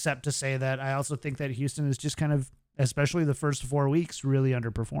 except to say that I also think that Houston is just kind of, especially the first 4 weeks, really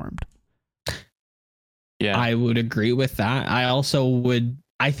underperformed. Yeah, I would agree with that.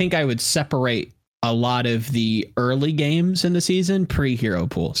 I think I would separate a lot of the early games in the season pre-hero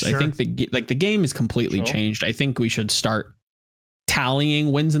pools. Sure. I think the game is completely changed. I think we should start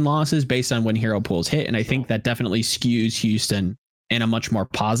tallying wins and losses based on when hero pools hit, and I think that definitely skews Houston in a much more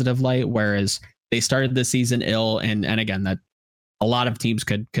positive light, whereas they started the season ill, and again, that a lot of teams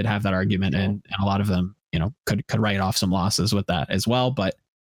could have that argument, and a lot of them, could write off some losses with that as well. But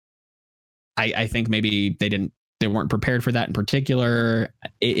I think maybe they weren't prepared for that in particular.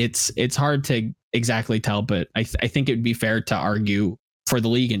 It's hard to exactly tell, but I think it would be fair to argue for the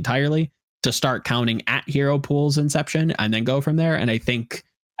league entirely to start counting at hero pools inception and then go from there. And I think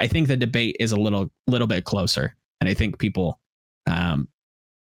the debate is a little bit closer, and I think people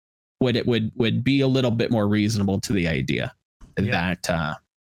would be a little bit more reasonable to the idea that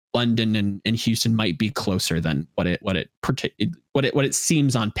London and Houston might be closer than what it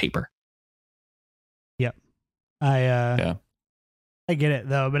seems on paper. Yep. I get it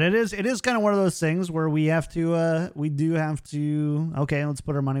though, but it is kind of one of those things where we do have to, okay, let's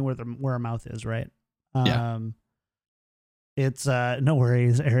put our money where our mouth is, right? It's no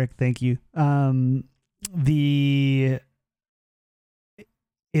worries, Eric. Thank you.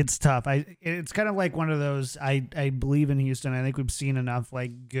 It's tough. It's kind of like one of those, I believe in Houston. I think we've seen enough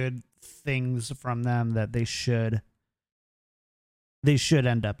like good things from them that they should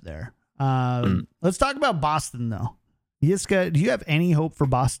end up there. Let's talk about Boston though. Yiska, do you have any hope for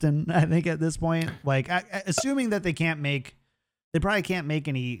Boston? I think at this point, like assuming that they probably can't make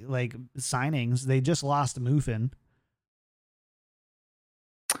any like signings. They just lost Mufin.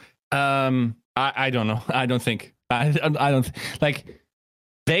 I don't know. I don't think like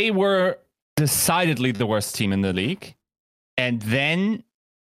they were decidedly the worst team in the league, and then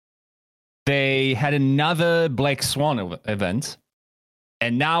they had another Black Swan event,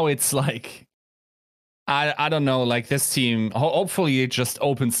 and now it's like, I don't know, like this team, hopefully it just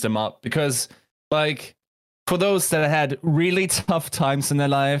opens them up, because like for those that had really tough times in their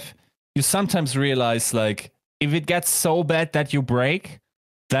life, you sometimes realize like if it gets so bad that you break,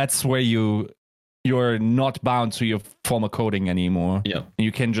 that's where you're not bound to your former coding anymore. Yeah.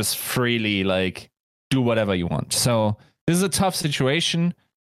 You can just freely like do whatever you want. So this is a tough situation.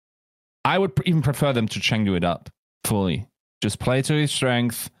 I would even prefer them to Chengdu it up fully. Just play to his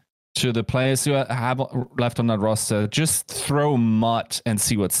strength, to the players who have left on that roster. Just throw mud and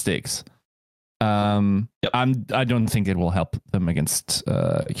see what sticks. I don't think it will help them against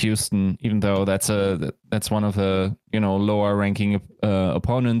Houston, even though that's one of the lower ranking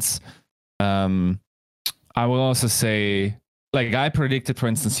opponents. I will also say, like I predicted, for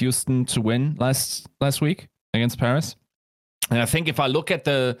instance, Houston to win last week against Paris, and I think if I look at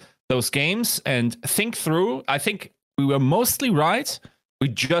those games and think through, I think we were mostly right. We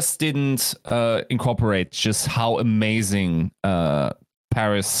just didn't incorporate just how amazing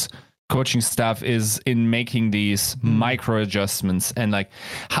Paris coaching staff is in making these micro adjustments. And like,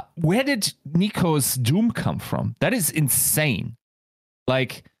 where did Nico's Doom come from? That is insane.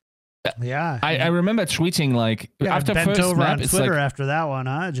 Like, yeah, I remember tweeting like after bent first over map, on it's Twitter like, after that one,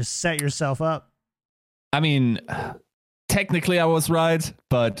 huh? Just set yourself up. I mean, technically I was right,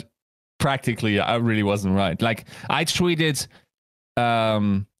 but practically I really wasn't right. Like I tweeted,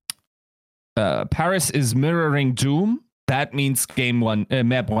 Paris is mirroring Doom. That means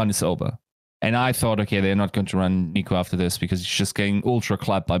map one is over. And I thought, okay, they're not going to run Nico after this because he's just getting ultra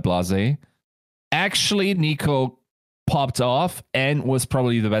clapped by Blase. Actually, Nico popped off and was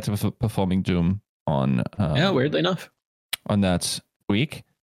probably the better performing Doom on weirdly enough on that week.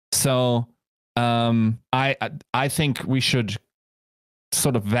 So I think we should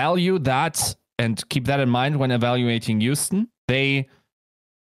sort of value that and keep that in mind when evaluating Houston. They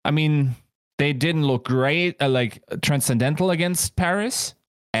didn't look great, like transcendental against Paris.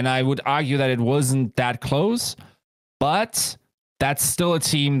 And I would argue that it wasn't that close, but that's still a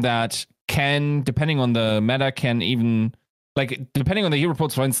team that can, depending on the meta, can even, like, depending on the hero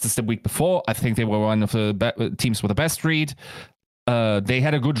reports, for instance, the week before, I think they were one of the teams with the best read. they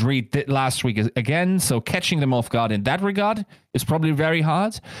had a good read last week again, so catching them off guard in that regard is probably very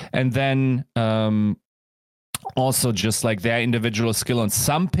hard. And then also just like their individual skill on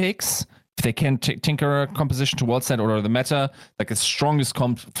some picks, if they can tinker a composition towards that, or the meta, like the strongest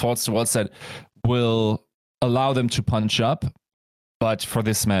thoughts towards that, will allow them to punch up. But for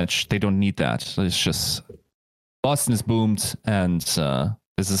this match, they don't need that. So it's just Boston is boomed, and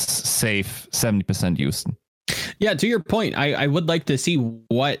this is safe 70% Houston. Yeah, to your point, I would like to see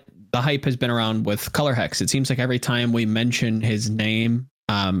what the hype has been around with Color Hex. It seems like every time we mention his name,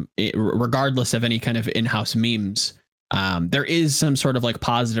 regardless of any kind of in-house memes, there is some sort of like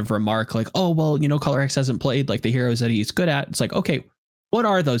positive remark like, oh, well, Color Hex hasn't played like the heroes that he's good at. It's like, okay, what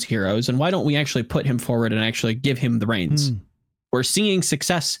are those heroes? And why don't we actually put him forward and actually give him the reins? We're seeing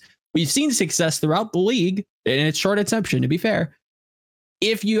success. We've seen success throughout the league, and it's short inception, to be fair.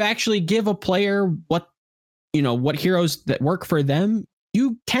 If you actually give a player what heroes that work for them,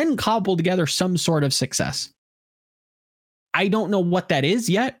 you can cobble together some sort of success. I don't know what that is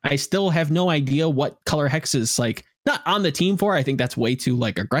yet. I still have no idea what Color Hex is like, not on the team for. I think that's way too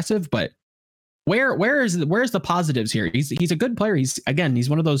like aggressive, but where's the positives here? He's a good player. He's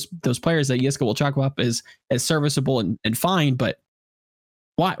one of those players that Yiska will chalk up as serviceable and fine, but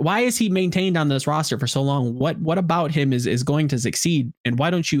why is he maintained on this roster for so long? What about him is going to succeed, and why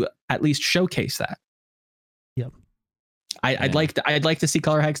don't you at least showcase that? Yep. I'd like to see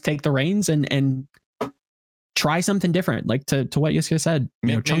Color Hex take the reins and try something different, like to what Yiska said.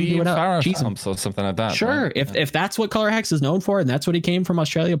 Maybe it up, or something like that. Sure, right? If that's what Color Hex is known for, and that's what he came from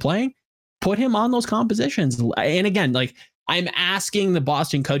Australia playing, put him on those compositions. And again, like, I'm asking the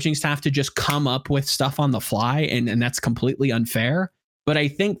Boston coaching staff to just come up with stuff on the fly, and that's completely unfair. But I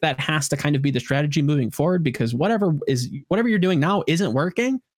think that has to kind of be the strategy moving forward, because whatever you're doing now isn't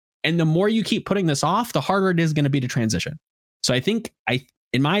working. And the more you keep putting this off, the harder it is going to be to transition. So I think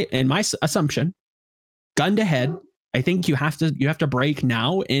in my assumption, gun to head, I think you have to break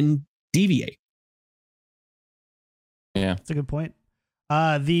now and deviate. Yeah, that's a good point.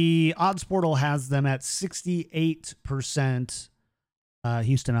 The odds portal has them at 68%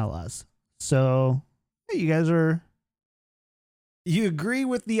 Houston Outlaws. So hey, you agree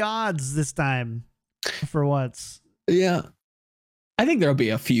with the odds this time for once. Yeah. I think there'll be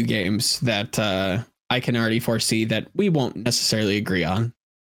a few games that I can already foresee that we won't necessarily agree on.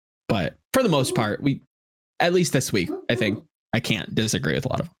 But for the most part, at least this week, I think I can't disagree with a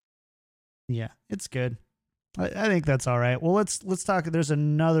lot of them. Yeah, it's good. I think that's all right. Well, let's talk. There's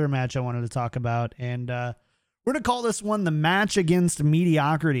another match I wanted to talk about, and we're going to call this one the match against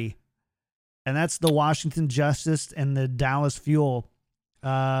mediocrity. And that's the Washington Justice and the Dallas Fuel.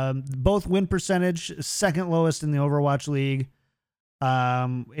 Both win percentage, second lowest in the Overwatch League.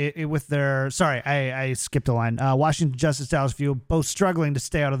 I skipped a line. Washington Justice, Dallas Fuel, both struggling to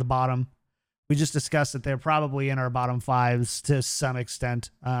stay out of the bottom. We just discussed that they're probably in our bottom fives to some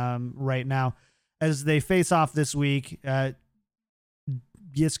extent right now. As they face off this week, Yiska,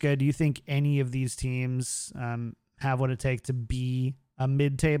 do you think any of these teams have what it takes to be a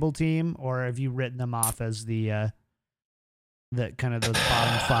mid-table team, or have you written them off as the kind of those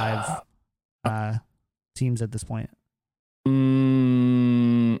bottom five teams at this point?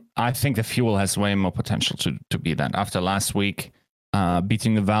 I think the Fuel has way more potential to be that. After last week,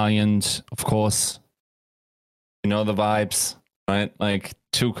 beating the Valiant, of course, the vibes, right? Like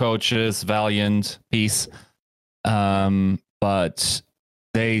 2 coaches, Valiant, peace. But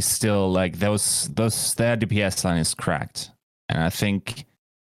they still like their DPS line is cracked. And I think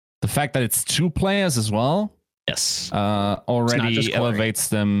the fact that it's 2 players as well, yes, already elevates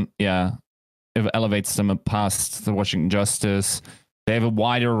them. Yeah, it elevates them past the Washington Justice. They have a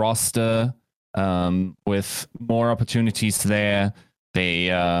wider roster with more opportunities there.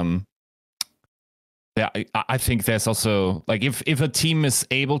 I think there's also like if a team is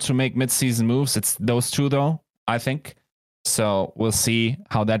able to make mid-season moves, it's those 2 though. I think so. We'll see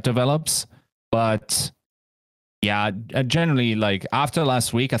how that develops, but. Yeah, generally, like after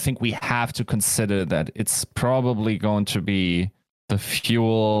last week, I think we have to consider that it's probably going to be the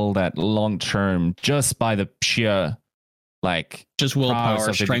Fuel that long term, just by the sheer just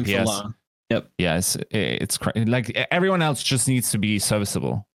willpower, strength alone. Yep. Yes, it's like everyone else just needs to be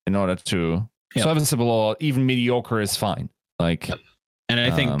serviceable in order to serviceable, or even mediocre is fine. Like, yep. And I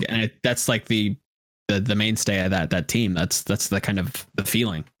think that's like the mainstay of that team. That's the kind of the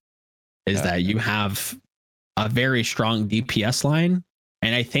feeling is that you have a very strong DPS line,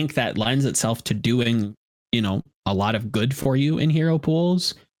 and I think that lends itself to doing a lot of good for you in hero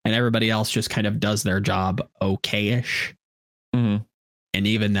pools, and everybody else just kind of does their job okay-ish. Mm-hmm. And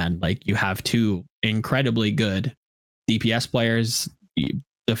even then, like, you have 2 incredibly good DPS players,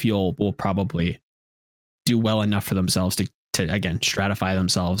 the Fuel will probably do well enough for themselves to again stratify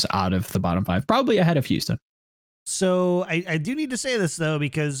themselves out of the bottom 5, probably ahead of Houston. So I do need to say this though,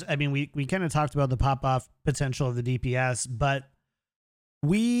 because I mean we kind of talked about the pop off potential of the DPS, but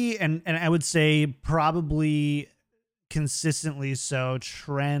we and I would say probably consistently so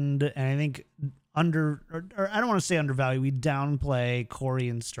trend, and I think under or I don't want to say undervalue, we downplay Corey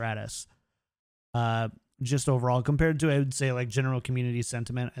and Stratus. Just overall compared to, I would say, like general community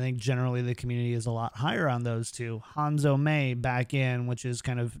sentiment. I think generally the community is a lot higher on those two. Hanzo May back in, which is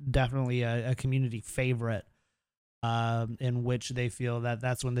kind of definitely a community favorite, in which they feel that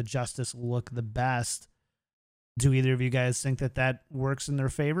that's when the Justice look the best. Do either of you guys think that works in their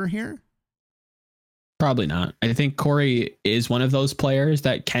favor here? Probably not. I think Corey is one of those players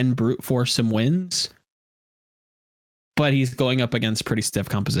that can brute force some wins, but he's going up against pretty stiff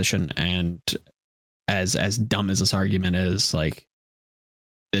composition, and as dumb as this argument is, like,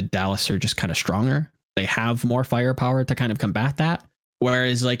 the Dallas are just kind of stronger. They have more firepower to kind of combat that.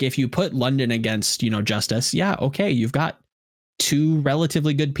 Whereas, like, if you put London against, Justice, yeah, okay, you've got two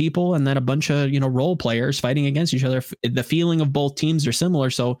relatively good people and then a bunch of, role players fighting against each other. The feeling of both teams are similar,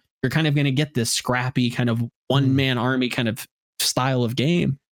 so you're kind of going to get this scrappy kind of one-man army kind of style of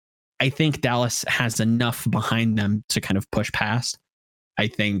game. I think Dallas has enough behind them to kind of push past. I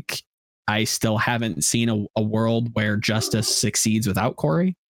think I still haven't seen a world where Justice succeeds without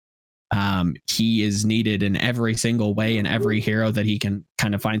Corey. He is needed in every single way, in every hero that he can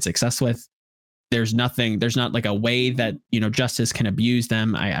kind of find success with. There's not like a way that, Justice can abuse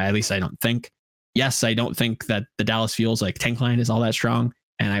them. At least I don't think. Yes, I don't think that the Dallas Fuel's like tank line is all that strong.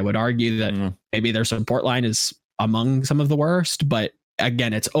 And I would argue that maybe their support line is among some of the worst. But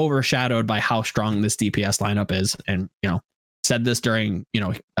again, it's overshadowed by how strong this DPS lineup is. And, said this during,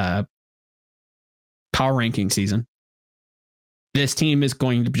 power ranking season. This team is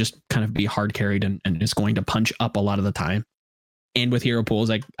going to just kind of be hard carried and is going to punch up a lot of the time. And with hero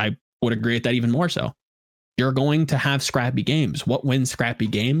pools, I would agree with that even more so. You're going to have scrappy games. What wins scrappy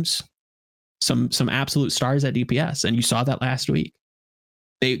games? Some absolute stars at DPS. And you saw that last week.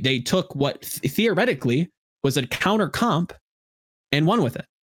 They took what theoretically was a counter comp and won with it.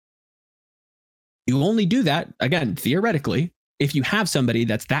 You only do that, again, theoretically, if you have somebody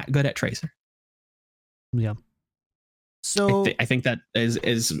that's that good at Tracer. Yeah. So I think that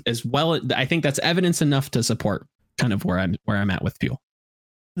is well. I think that's evidence enough to support kind of where I'm at with Fuel.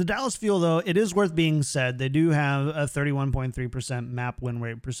 The Dallas Fuel, though, it is worth being said, they do have a 31.3% map win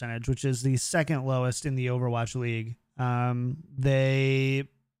rate percentage, which is the second lowest in the Overwatch League. They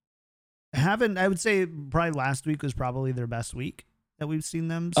haven't, I would say probably last week was probably their best week that we've seen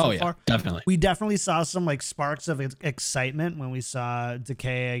them so far. Definitely. We definitely saw some like sparks of excitement when we saw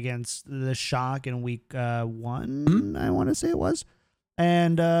Decay against the Shock in week 1, I want to say it was.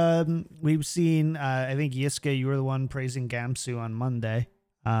 And we've seen, I think Yiska, you were the one praising Gamsu on Monday,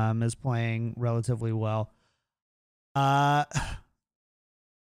 is playing relatively well. Do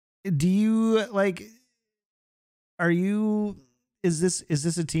you like, is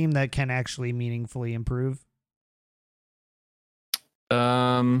this a team that can actually meaningfully improve?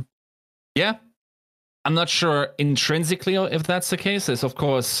 Yeah, I'm not sure intrinsically if that's the case. There's of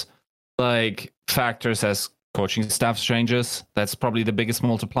course like factors as coaching staff changes. That's probably the biggest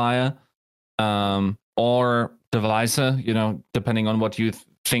multiplier. Or Divisor, depending on what you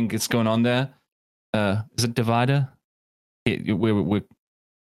think is going on there. Is it Divider? We're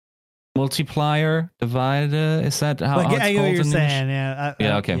multiplier, divider. Is that how it's I called? What you're saying, yeah.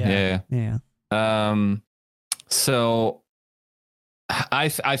 Yeah. Okay. Yeah. So I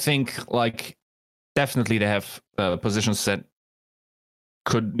think like definitely they have positions that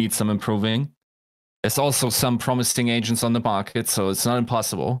could need some improving. There's also some promising agents on the market, so it's not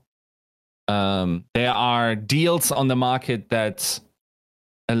impossible. There are deals on the market that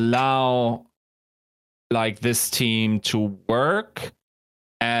allow like this team to work,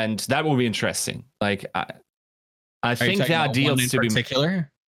 and that will be interesting. Like I think there are deals to be particular.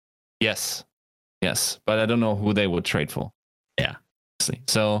 Yes, but I don't know who they would trade for. Yeah.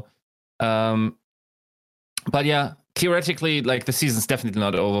 So, but yeah, theoretically, like the season's definitely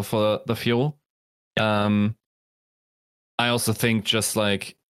not over for the Fuel. I also think just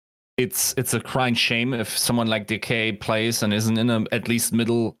like it's a crying shame if someone like Decay plays and isn't in a at least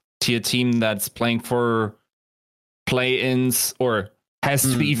middle tier team that's playing for play-ins or has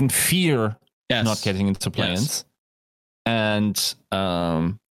to even fear not getting into play-ins. And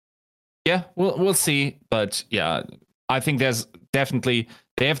yeah, we'll see. But yeah, I think there's definitely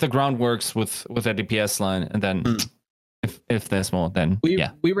they have the groundworks with their DPS line, and then if there's more, then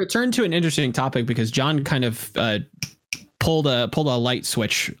we return to an interesting topic because John kind of pulled a light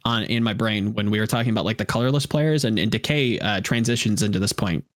switch on in my brain when we were talking about like the colorless players, and Decay transitions into this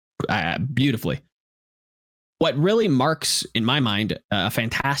point beautifully. What really marks, in my mind, a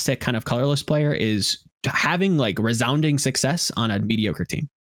fantastic kind of colorless player is having like resounding success on a mediocre team.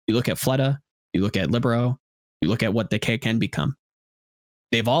 You look at Fleta, you look at Libero, you look at what Decay can become.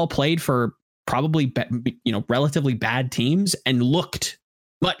 They've all played for probably relatively bad teams and looked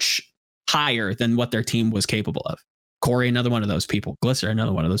much higher than what their team was capable of. Corey, another one of those people. Glisser,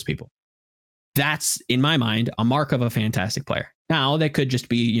 another one of those people. That's, in my mind, a mark of a fantastic player. Now, that could just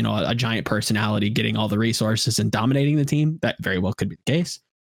be, a giant personality getting all the resources and dominating the team. That very well could be the case.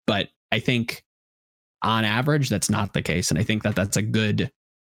 But I think on average, that's not the case. And I think that that's a good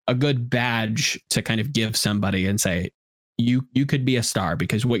badge to kind of give somebody and say, you could be a star,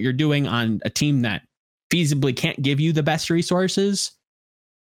 because what you're doing on a team that feasibly can't give you the best resources,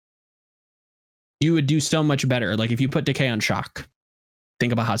 you would do so much better. Like if you put Decay on Shock,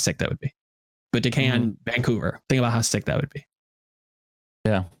 think about how sick that would be. Put Decay on Vancouver, think about how sick that would be.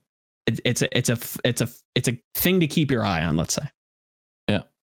 Yeah. It's a thing to keep your eye on, let's say. Yeah.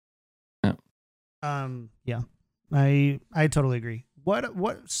 Yeah. I totally agree.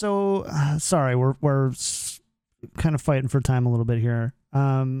 So sorry, we're kind of fighting for time a little bit here.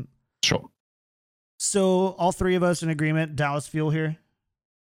 Sure. So all three of us in agreement, Dallas Fuel here?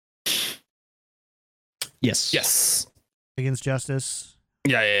 Yes. Against Justice?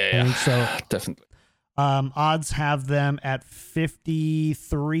 Yeah. So definitely. Odds have them at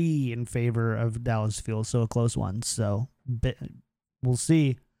 53 in favor of Dallas Fuel, so a close one. So we'll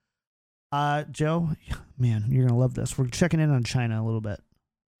see. Joe, man, you're gonna love this. We're checking in on China a little bit.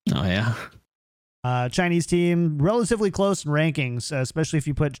 Oh yeah. Chinese team relatively close in rankings, especially if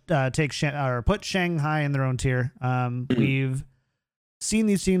you put Shanghai in their own tier. We've seen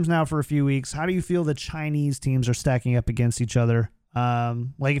these teams now for a few weeks. How do you feel the Chinese teams are stacking up against each other?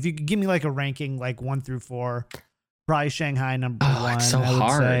 Like if you could give me like a ranking, like 1 through 4, probably Shanghai number 1. It's so I would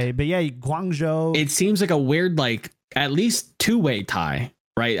hard. say. But yeah, Guangzhou. It seems like a weird, like at least two-way tie,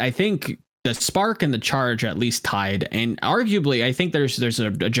 right? I think the Spark and the Charge at least tied, and arguably, I think there's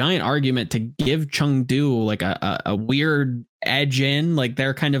a giant argument to give Chengdu like a weird edge in, like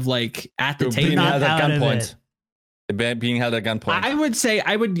they're kind of like at the table. Being held at out of gunpoint. Being held at gunpoint. I would say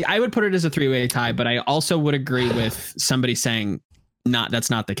I would put it as a three-way tie, but I also would agree with somebody saying that's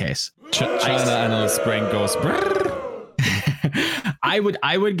not the case. China analyst brain goes. I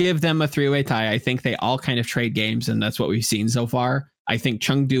would give them a three-way tie. I think they all kind of trade games, and that's what we've seen so far. I think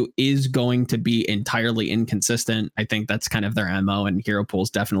Chengdu is going to be entirely inconsistent. I think that's kind of their MO, and hero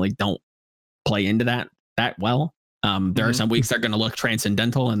pools definitely don't play into that well. There are some weeks they're going to look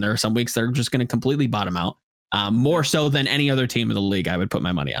transcendental, and there are some weeks they're just going to completely bottom out. More so than any other team in the league, I would put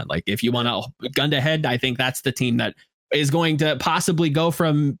my money on. Like if you want to gun to head, I think that's the team that is going to possibly go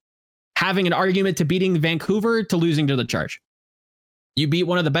from having an argument to beating Vancouver to losing to the Charge. You beat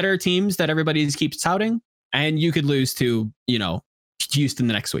one of the better teams that everybody keeps touting, and you could lose to, Houston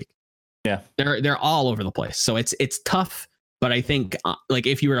the next week. Yeah. They're all over the place. So it's tough, but I think like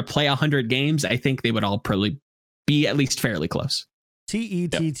if you were to play 100 games, I think they would all probably be at least fairly close.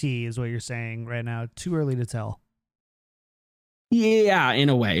 TETT is what you're saying right now. Too early to tell. Yeah, in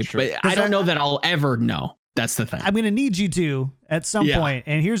a way, Sure. but I don't know that I'll ever know. That's the thing. I'm going to need you to at some point.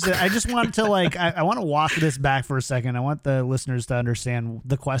 And I just want to I want to walk this back for a second. I want the listeners to understand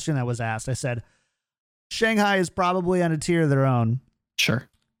the question that was asked. I said, Shanghai is probably on a tier of their own. Sure.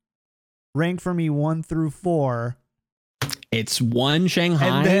 Rank for me 1 through 4. It's 1 Shanghai.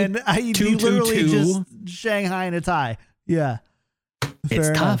 And then I 2, literally 2, 2. just Shanghai in a tie. Yeah. It's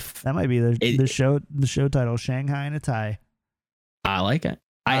Fair tough. enough. That might be the show title, Shanghai in a tie. I like it.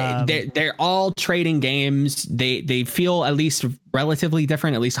 They're all trading games. They feel at least relatively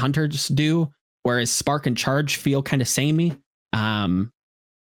different. At least Hunters do, whereas Spark and Charge feel kind of samey. I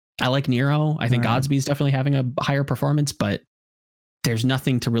like Nero. I think Godsby's definitely having a higher performance, but there's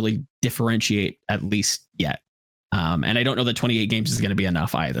nothing to really differentiate at least yet. And I don't know that 28 games is going to be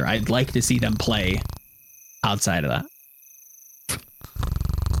enough either. I'd like to see them play outside of that.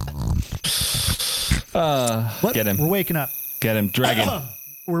 Get him. We're waking up. Get him. Dragon.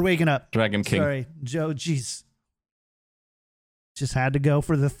 We're waking up. Dragon King. Sorry, Joe. Jeez. Just had to go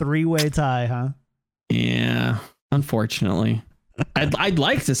for the 3-way tie, huh? Yeah, unfortunately. I'd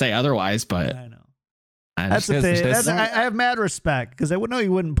like to say otherwise, but I know. That's the thing. I have mad respect because I would know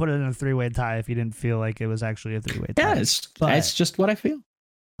you wouldn't put it in a 3-way tie if you didn't feel like it was actually a 3-way tie. Yeah, it's just what I feel.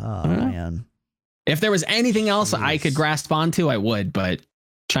 Oh man. If there was anything else I could grasp onto, I would, but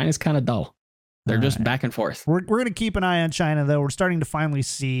China's kind of dull. They're just back and forth. We're going to keep an eye on China, though. We're starting to finally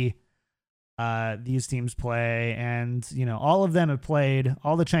see these teams play, and all of them have played.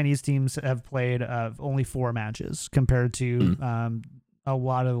 All the Chinese teams have played only 4 matches compared to a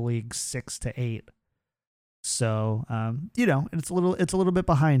lot of the leagues 6 to 8. So it's a little bit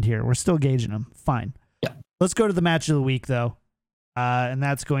behind here. We're still gauging them. Fine. Yeah. Let's go to the match of the week though, and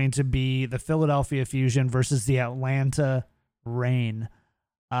that's going to be the Philadelphia Fusion versus the Atlanta Reign.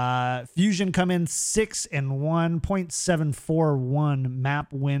 Fusion come in 6-1, 0.741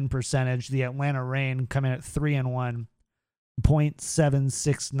 map win percentage. The Atlanta Reign come in at 3-1,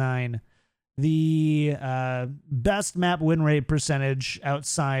 0.769. The best map win rate percentage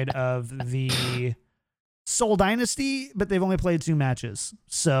outside of the Seoul Dynasty, but they've only played 2 matches.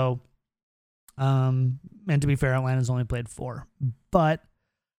 So, and to be fair, Atlanta's only played 4. But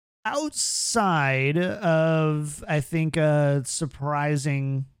outside of, I think, a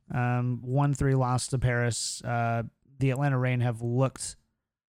surprising 1-3 loss to Paris, the Atlanta Reign have looked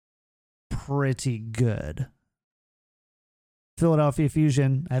pretty good. Philadelphia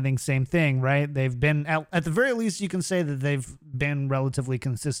Fusion, I think same thing, right? They've been, at the very least, you can say that they've been relatively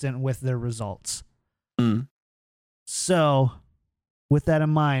consistent with their results. So, with that in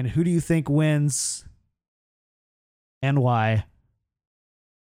mind, who do you think wins and why?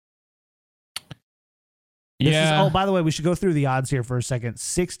 By the way, we should go through the odds here for a second.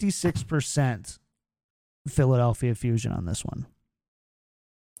 66% Philadelphia Fusion on this one.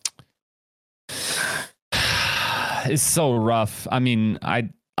 It's so rough. I mean,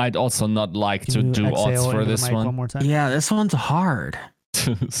 I'd also not like to do odds for this one more time? Yeah, this one's hard.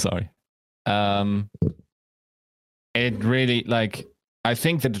 Sorry. It really, like, I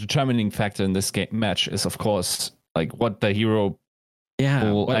think the determining factor in this match is, of course, like what the hero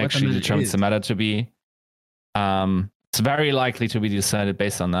will actually determines the meta to be. It's very likely to be decided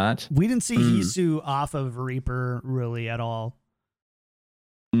based on that. We didn't see Hisu off of Reaper really at all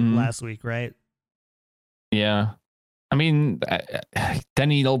last week, right? Yeah. I mean,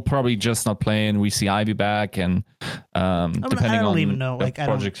 then he'll probably just not play, and we see Ivy back, and depending I don't on even know. Like,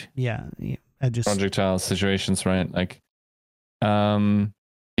 project, I just projectile situations, right? Like, the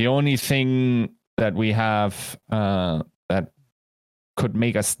only thing that we have that could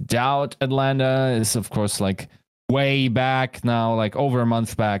make us doubt Atlanta is, of course, like way back now, like over a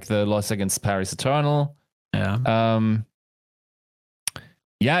month back, the loss against Paris Eternal. Yeah.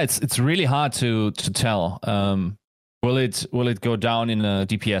 It's really hard to tell. Will it go down in a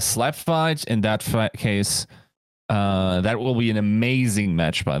DPS slap fight? In that case, that will be an amazing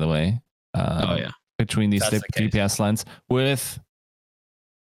match, by the way. Between these DPS lines with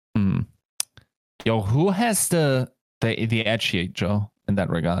who has the edge here, Joe, in that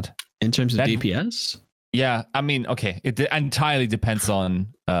regard? In terms of DPS? Yeah, I mean, okay, it entirely depends on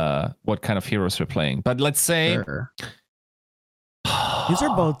what kind of heroes we're playing. But let's say these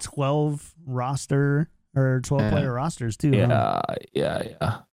are both 12 roster or 12 player rosters too.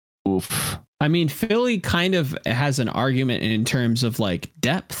 Yeah. Oof. I mean, Philly kind of has an argument in terms of like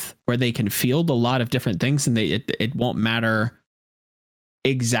depth, where they can field a lot of different things, and it won't matter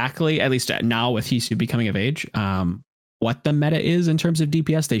exactly, at least now with Hisu becoming of age, what the meta is in terms of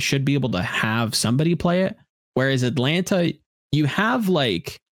DPS. They should be able to have somebody play it. Whereas Atlanta, you have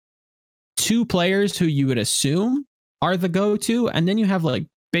like 2 players who you would assume are the go-to, and then you have like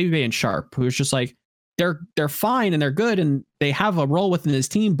Baby and Sharp, who's just like they're fine and they're good and they have a role within this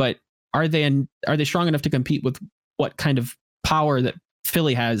team, but are they strong enough to compete with what kind of power that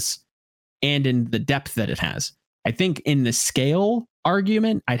Philly has and in the depth that it has? I think in the scale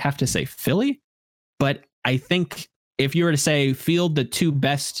argument, I'd have to say Philly, but I think if you were to say field the 2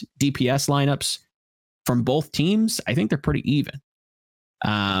 best DPS lineups from both teams, I think they're pretty even.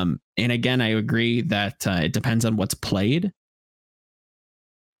 And again, I agree that it depends on what's played.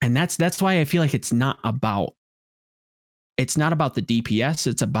 And that's why I feel like it's not about the DPS.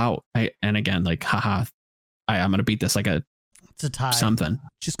 It's about, and again, like, I'm going to beat this like it's a tie. Something.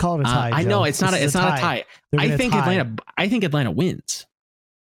 Just call it a tie. I know it's not a tie. I think Atlanta wins.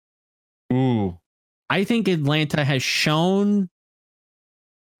 Ooh. I think Atlanta has shown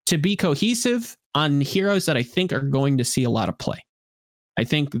to be cohesive on heroes that I think are going to see a lot of play. I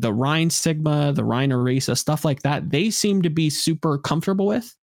think the Rein Sigma, the Rein Orisa, stuff like that, they seem to be super comfortable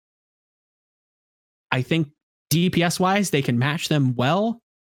with. I think DPS wise, they can match them well.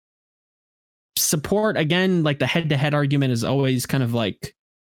 Support, again, like the head-to-head argument is always kind of like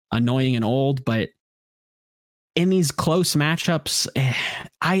annoying and old, but in these close matchups,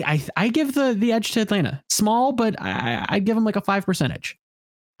 I give the edge to Atlanta. Small, but I give them like a 5% edge.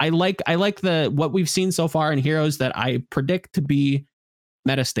 I like what we've seen so far in heroes that I predict to be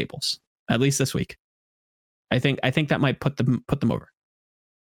meta staples, at least this week. I think that might put them over.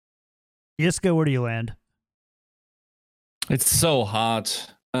 Yiska, where do you land? It's so hard.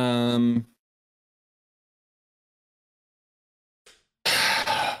 I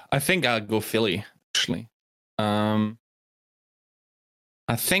think I'll go Philly, actually. I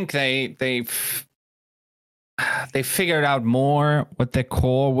think they figured out more what their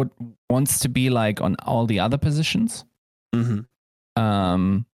core wants to be like on all the other positions.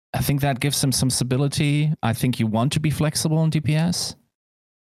 Mm-hmm. I think that gives them some stability. I think you want to be flexible on DPS.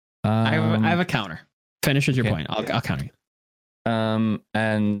 I have a counter. Finish with your point. I'll counter you. And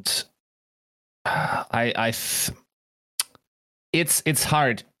it's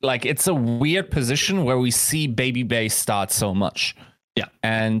hard. Like, it's a weird position where we see Baby Bay start so much. Yeah.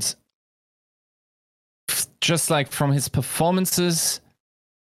 And just like from his performances,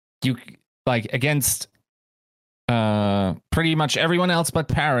 you like against pretty much everyone else but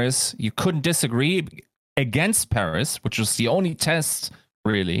Paris, you couldn't disagree. Against Paris, which was the only test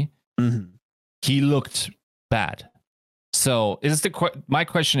really, he looked bad. So my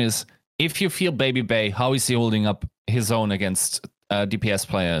question is, if you feel Baby Bay, how is he holding up his own against DPS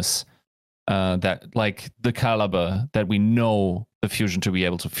players that like the caliber that we know the Fusion to be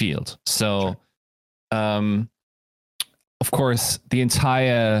able to field? So, of course, the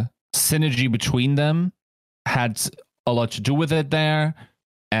entire synergy between them had a lot to do with it there,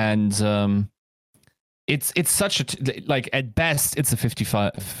 and it's such a like at best it's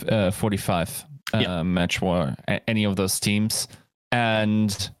a 45 match for any of those teams,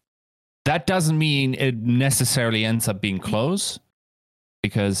 and that doesn't mean it necessarily ends up being close,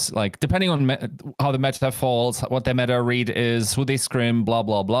 because like depending on how the meta falls, what their meta read is, who they scrim, blah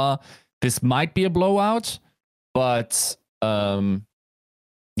blah blah, this might be a blowout. But I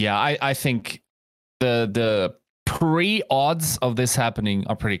think the pre-odds of this happening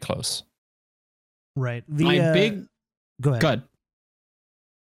are pretty close. Right. Go ahead.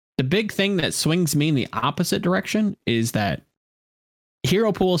 The big thing that swings me in the opposite direction is that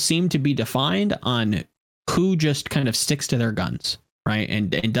hero pools seem to be defined on who just kind of sticks to their guns, right?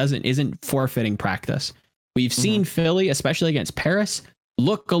 And isn't forfeiting practice. We've seen Philly, especially against Paris,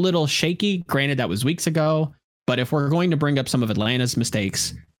 look a little shaky. Granted, that was weeks ago, but if we're going to bring up some of Atlanta's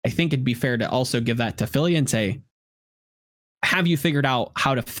mistakes, I think it'd be fair to also give that to Philly and say, have you figured out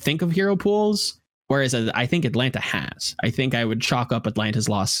how to think of hero pools? Whereas I think Atlanta has. I think I would chalk up Atlanta's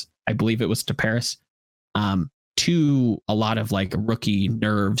loss, I believe it was to Paris, to a lot of like rookie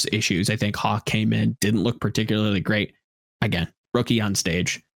nerves issues. I think Hawk came in, didn't look particularly great. Again, rookie on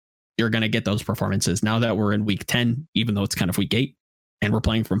stage. You're going to get those performances. Now that we're in week 10, even though it's kind of week 8 and we're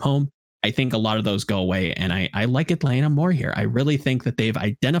playing from home, I think a lot of those go away. And I like Atlanta more here. I really think that they've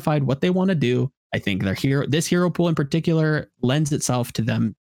identified what they want to do. I think this hero pool in particular lends itself to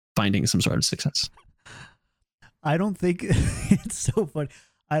them finding some sort of success. I don't think it's so funny.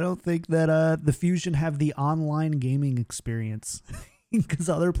 I don't think that the Fusion have the online gaming experience because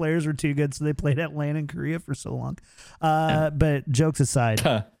other players were too good, so they played at LAN in Korea for so long. But jokes aside,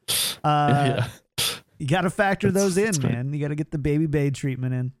 you got to factor those in, man. You got to get the Baby Bay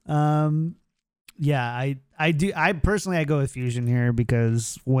treatment in. I do. I personally, I go with Fusion here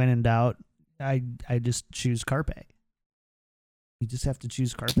because when in doubt, I just choose Carpe. You just have to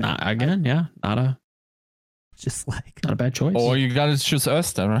choose Carpe. Not a bad choice. Or you gotta choose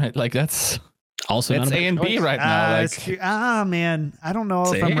Erster, right? Like that's also that's A and B right now. Man, I don't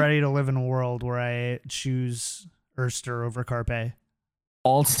know if I'm ready to live in a world where I choose Erster over Carpe.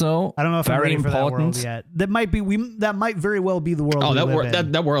 Also, I don't know if I'm ready for that world yet. That might very well be the world.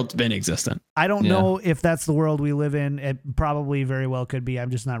 That world's been existent. I don't know if that's the world we live in. It probably very well could be. I'm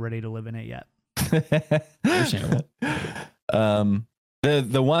just not ready to live in it yet. Understandable.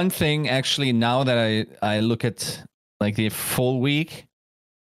 The one thing actually, now that I look at like the full week,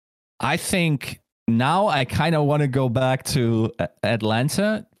 I think now I kind of want to go back to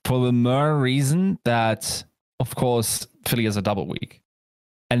Atlanta for the mere reason that, of course, Philly is a double week,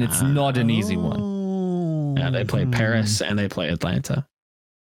 and it's not an easy one. Yeah, they play Paris and they play Atlanta,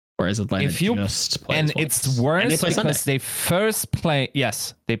 whereas Atlanta just plays and it's worse and because Sunday. They first play.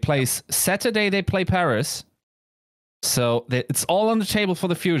 Yes, they play Saturday. They play Paris. So it's all on the table for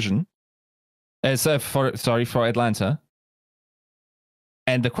the Fusion, for Atlanta.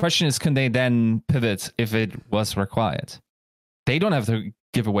 And the question is, can they then pivot if it was required? They don't have to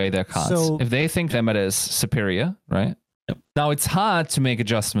give away their cards if they think their meta is superior, right? Yep. Now it's hard to make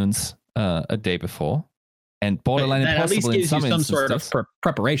adjustments a day before, and borderline impossible in some instances. Sort of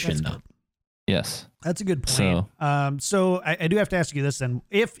preparation, though. Yes, that's a good point. So I do have to ask you this then: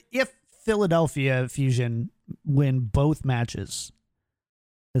 if Philadelphia Fusion win both matches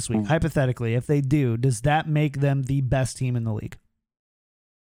this week, hypothetically, if they do, does that make them the best team in the league?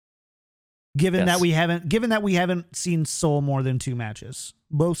 Given Yes. that we haven't seen Seoul more than 2 matches,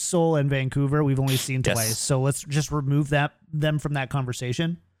 both Seoul and Vancouver, we've only seen Yes. twice. So let's just remove them from that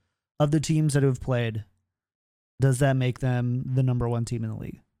conversation. Of the teams that have played, does that make them the number 1 team in the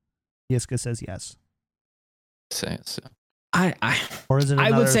league? Yiska says yes. So. Or is it?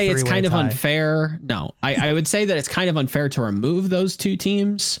 I would say it's three-way kind of tie? unfair. No, I would say that it's kind of unfair to remove those 2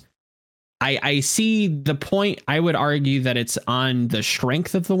 teams. I see the point. I would argue that it's on the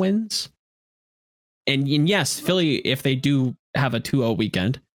strength of the wins. And yes, Philly, if they do have a 2-0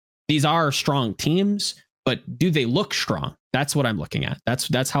 weekend, these are strong teams, but do they look strong? That's what I'm looking at.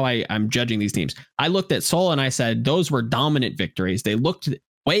 That's how I'm judging these teams. I looked at Seoul and I said, those were dominant victories. They looked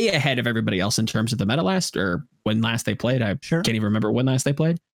way ahead of everybody else in terms of the meta last, or when last they played. I Sure. can't even remember when last they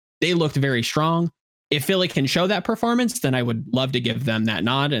played. They looked very strong. If Philly can show that performance, then I would love to give them that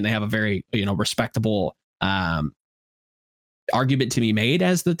nod, and they have a very, respectable argument to be made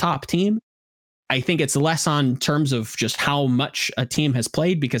as the top team. I think it's less on terms of just how much a team has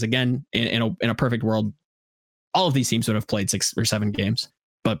played, because again, in a perfect world, all of these teams would have played 6 or 7 games,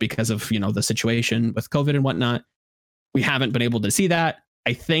 but because of the situation with COVID and whatnot, we haven't been able to see that.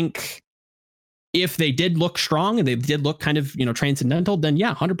 I think if they did look strong and they did look kind of transcendental, then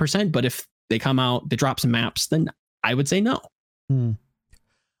yeah, 100%. But if they come out, they drop some maps, then I would say no.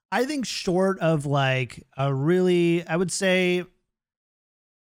 I think short of like a really, I would say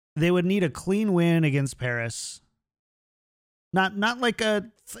they would need a clean win against Paris. Not like they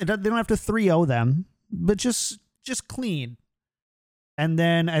don't have to 3-0 them, but just clean. And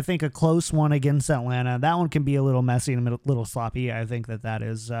then I think a close one against Atlanta. That one can be a little messy and a little sloppy. I think that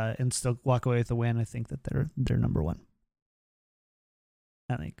is, and still walk away with the win. I think that they're number 1.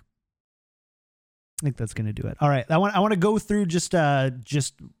 I think that's going to do it. All right. I want to go through just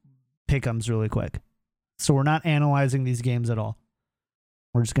pick'ems really quick. So we're not analyzing these games at all.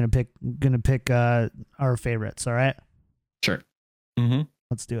 We're just going to pick our favorites. All right. Sure. Mm-hmm.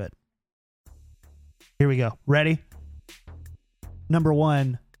 Let's do it. Here we go. Ready? Number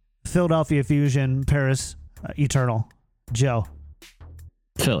 1, Philadelphia Fusion, Paris Eternal. Joe.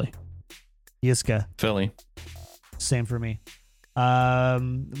 Philly. Yiska. Philly. Same for me. We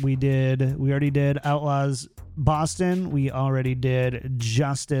already did Outlaws Boston. We already did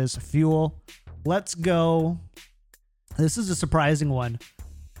Justice Fuel. Let's go. This is a surprising one.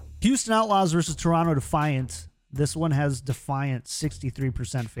 Houston Outlaws versus Toronto Defiant. This one has Defiant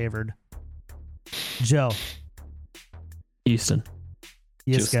 63% favored. Joe. Houston.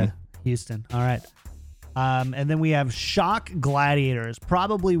 Yiska. Houston. All right. And then we have Shock Gladiators.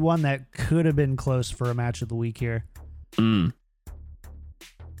 Probably one that could have been close for a match of the week here.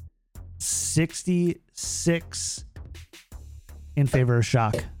 66 in favor of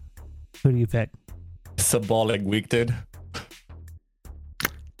Shock. Who do you pick? Symbolic week, dude.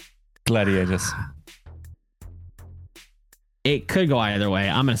 Gladiators. It could go either way.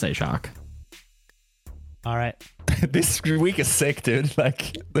 I'm going to say Shock. All right. This week is sick, dude.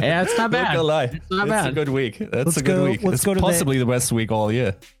 Like, Yeah, it's not bad. Not gonna lie. It's not It's bad. a good week. That's Let's a good go- week. let's It's go to the- possibly the best week all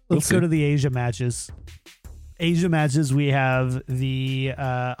year. Let's go to the Asia matches. Asia matches, we have the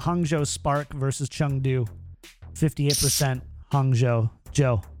Hangzhou Spark versus Chengdu. 58% Hangzhou.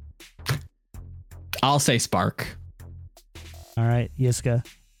 Joe. I'll say Spark. All right, Yiska.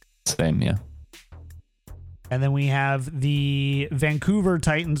 Same, yeah. And then we have the Vancouver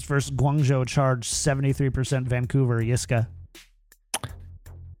Titans versus Guangzhou Charge. 73% Vancouver. Yiska.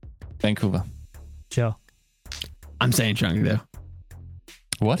 Vancouver. Joe. I'm saying Chengdu.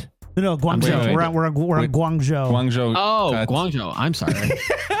 What? No, Guangzhou. Wait. We're on Guangzhou. Guangzhou. Oh, Guangzhou. I'm sorry.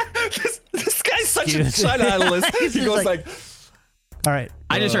 this guy's such a Excuse me. China analyst. He's He just goes like- like, All right.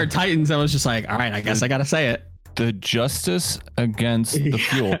 I just heard Titans. I was just like, all right, I guess I got to say it. the justice against the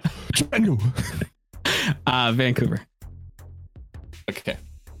fuel. Vancouver. Okay.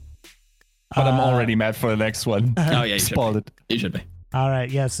 But I'm already mad for the next one. Oh, yeah, you should Spoiled it. You should be. All right.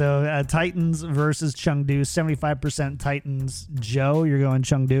 Yeah. So Titans versus Chengdu. 75% Titans. Joe, you're going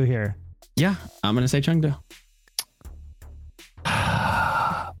Chengdu here. Yeah, I'm going to say Chengdu.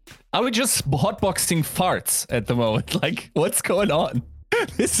 Are we just hotboxing farts at the moment? Like, what's going on?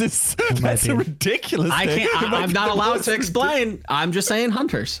 That's might a be. ridiculous I thing. can't. It might I'm be not the allowed most to explain. I'm just saying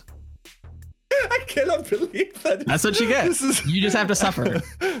hunters. I cannot believe that. That's what you get. This is- You just have to suffer.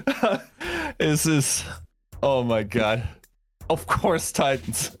 This is. Oh my god. Of course,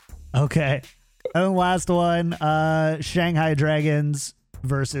 Titans. Okay. And then last one, Shanghai Dragons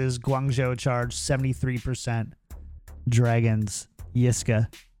versus Guangzhou Charge. 73% Dragons. Yiska.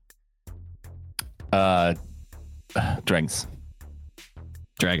 Dragons.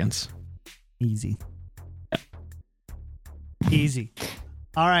 Dragons. Easy. Easy.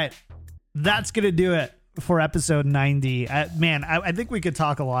 All right. that's going to do it for episode 90. Man, I think we could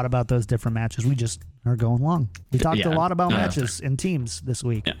talk a lot about those different matches. We just are going long. We talked a lot about matches and teams this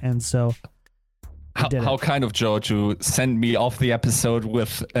week. Yeah. And so how kind of Joe to send me off the episode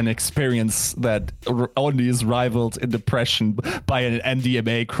with an experience that only is rivaled in depression by an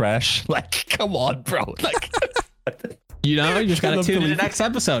NDMA crash. Like, come on, bro. Like, you just got to tune in the next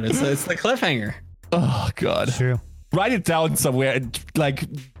episode. It's the cliffhanger. Oh, God. True. Write it down somewhere and like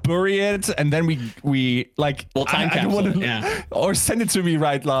bury it, and then we like time capsule, or send it to me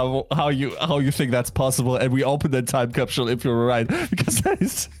right now how you think that's possible, and we open the time capsule if you're right, because that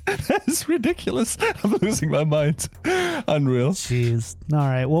is ridiculous. I'm losing my mind. Unreal. Jeez. All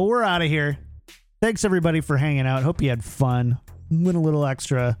right. Well, we're out of here. Thanks everybody for hanging out. Hope you had fun. Went a little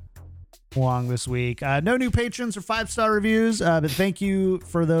extra long this week. No new patrons or 5-star reviews, but thank you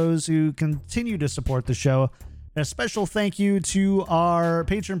for those who continue to support the show. And a special thank you to our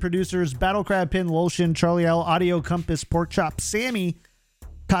patron producers, Battle Crab Pin, Lolshin, Charlie L, Audio Compass, Pork Chop, Sammy,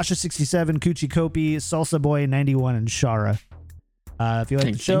 Kasha67, Coochie Kopi, Salsa Boy 91, and Shara. If you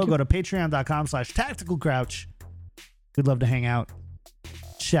like the show, go to patreon.com/tacticalcrouch. We'd love to hang out,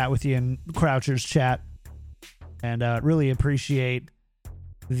 chat with you in Crouchers chat, and really appreciate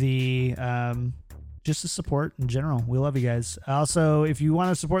the just the support in general. We love you guys. Also, if you want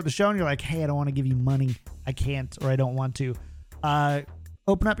to support the show and you're like, hey, I don't want to give you money, I can't, or I don't want to,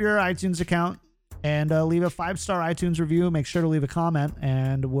 open up your iTunes account and leave a 5-star iTunes review. Make sure to leave a comment,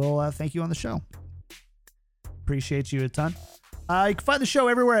 and we'll thank you on the show. Appreciate you a ton. You can find the show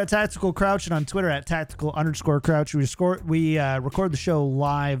everywhere at Tactical Crouch and on Twitter at Tactical_Crouch. We record the show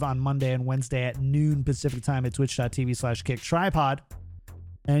live on Monday and Wednesday at noon Pacific time at twitch.tv/KickTripod.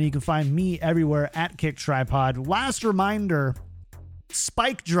 And you can find me everywhere at KickTripod. Last reminder,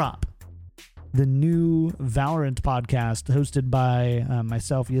 Spike Drop, the new Valorant podcast hosted by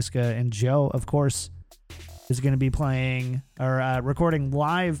myself, Yiska, and Joe, of course, is going to be playing or recording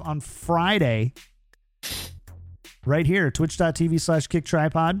live on Friday right here,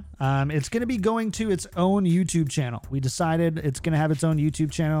 twitch.tv/KickTripod. It's going to be going to its own YouTube channel. We decided it's going to have its own YouTube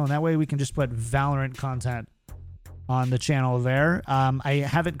channel, and that way we can just put Valorant content on the channel there. I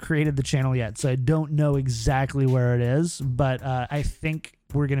haven't created the channel yet, so I don't know exactly where it is, but I think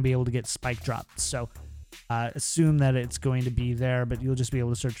we're going to be able to get Spike Drop. So assume that it's going to be there, but you'll just be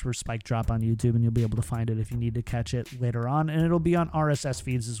able to search for Spike Drop on YouTube, and you'll be able to find it if you need to catch it later on, and it'll be on RSS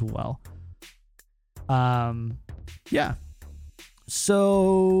feeds as well. Yeah.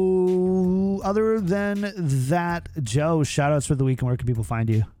 So other than that, Joe, shout outs for the week, and where can people find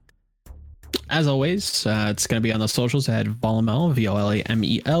you? As always, it's going to be on the socials at Volamel,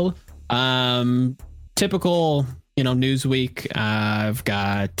 Volamel. Typical, news week. I've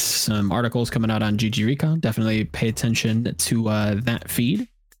got some articles coming out on GG Recon. Definitely pay attention to that feed.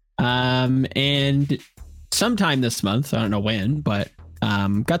 And sometime this month, I don't know when, but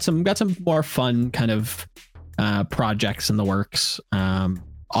got some more fun kind of projects in the works.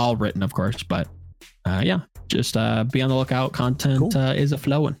 All written, of course, but just be on the lookout. Content is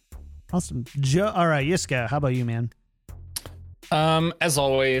a-flowing. Awesome. Joe, all right, Yiska, how about you, man? As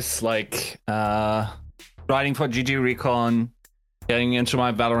always, writing for GG Recon, getting into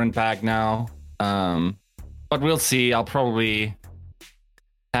my Valorant bag now. But we'll see. I'll probably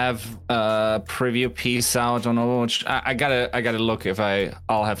have a preview piece out on Overwatch. I gotta look if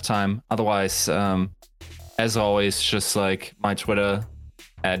I'll have time. Otherwise, as always, just my Twitter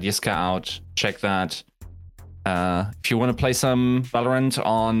at Yiska out. Check that. If you want to play some Valorant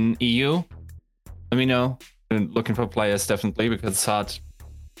on EU, let me know. I'm looking for players, definitely, because it's hard to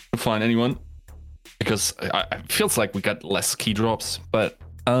find anyone. Because it feels like we got less key drops. But,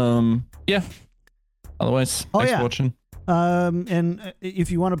 yeah. Otherwise, thanks for watching. And if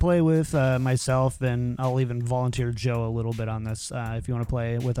you want to play with myself, then I'll even volunteer Joe a little bit on this. If you want to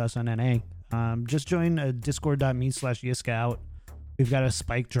play with us on NA, just join discord.me/Yiska out. We've got a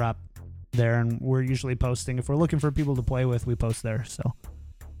Spike Drop there, and we're usually posting. If we're looking for people to play with, we post there. So,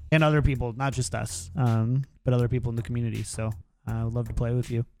 and other people, not just us, but other people in the community. So I would love to play with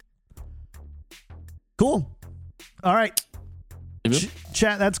you. Cool. All right.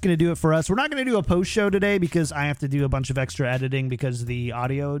 Chat, that's going to do it for us. We're not going to do a post show today because I have to do a bunch of extra editing because the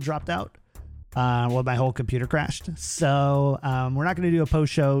audio dropped out. My whole computer crashed. So we're not going to do a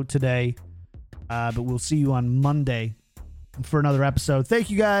post show today, but we'll see you on Monday for another episode. Thank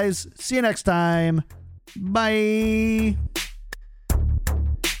you guys. See you next time. Bye.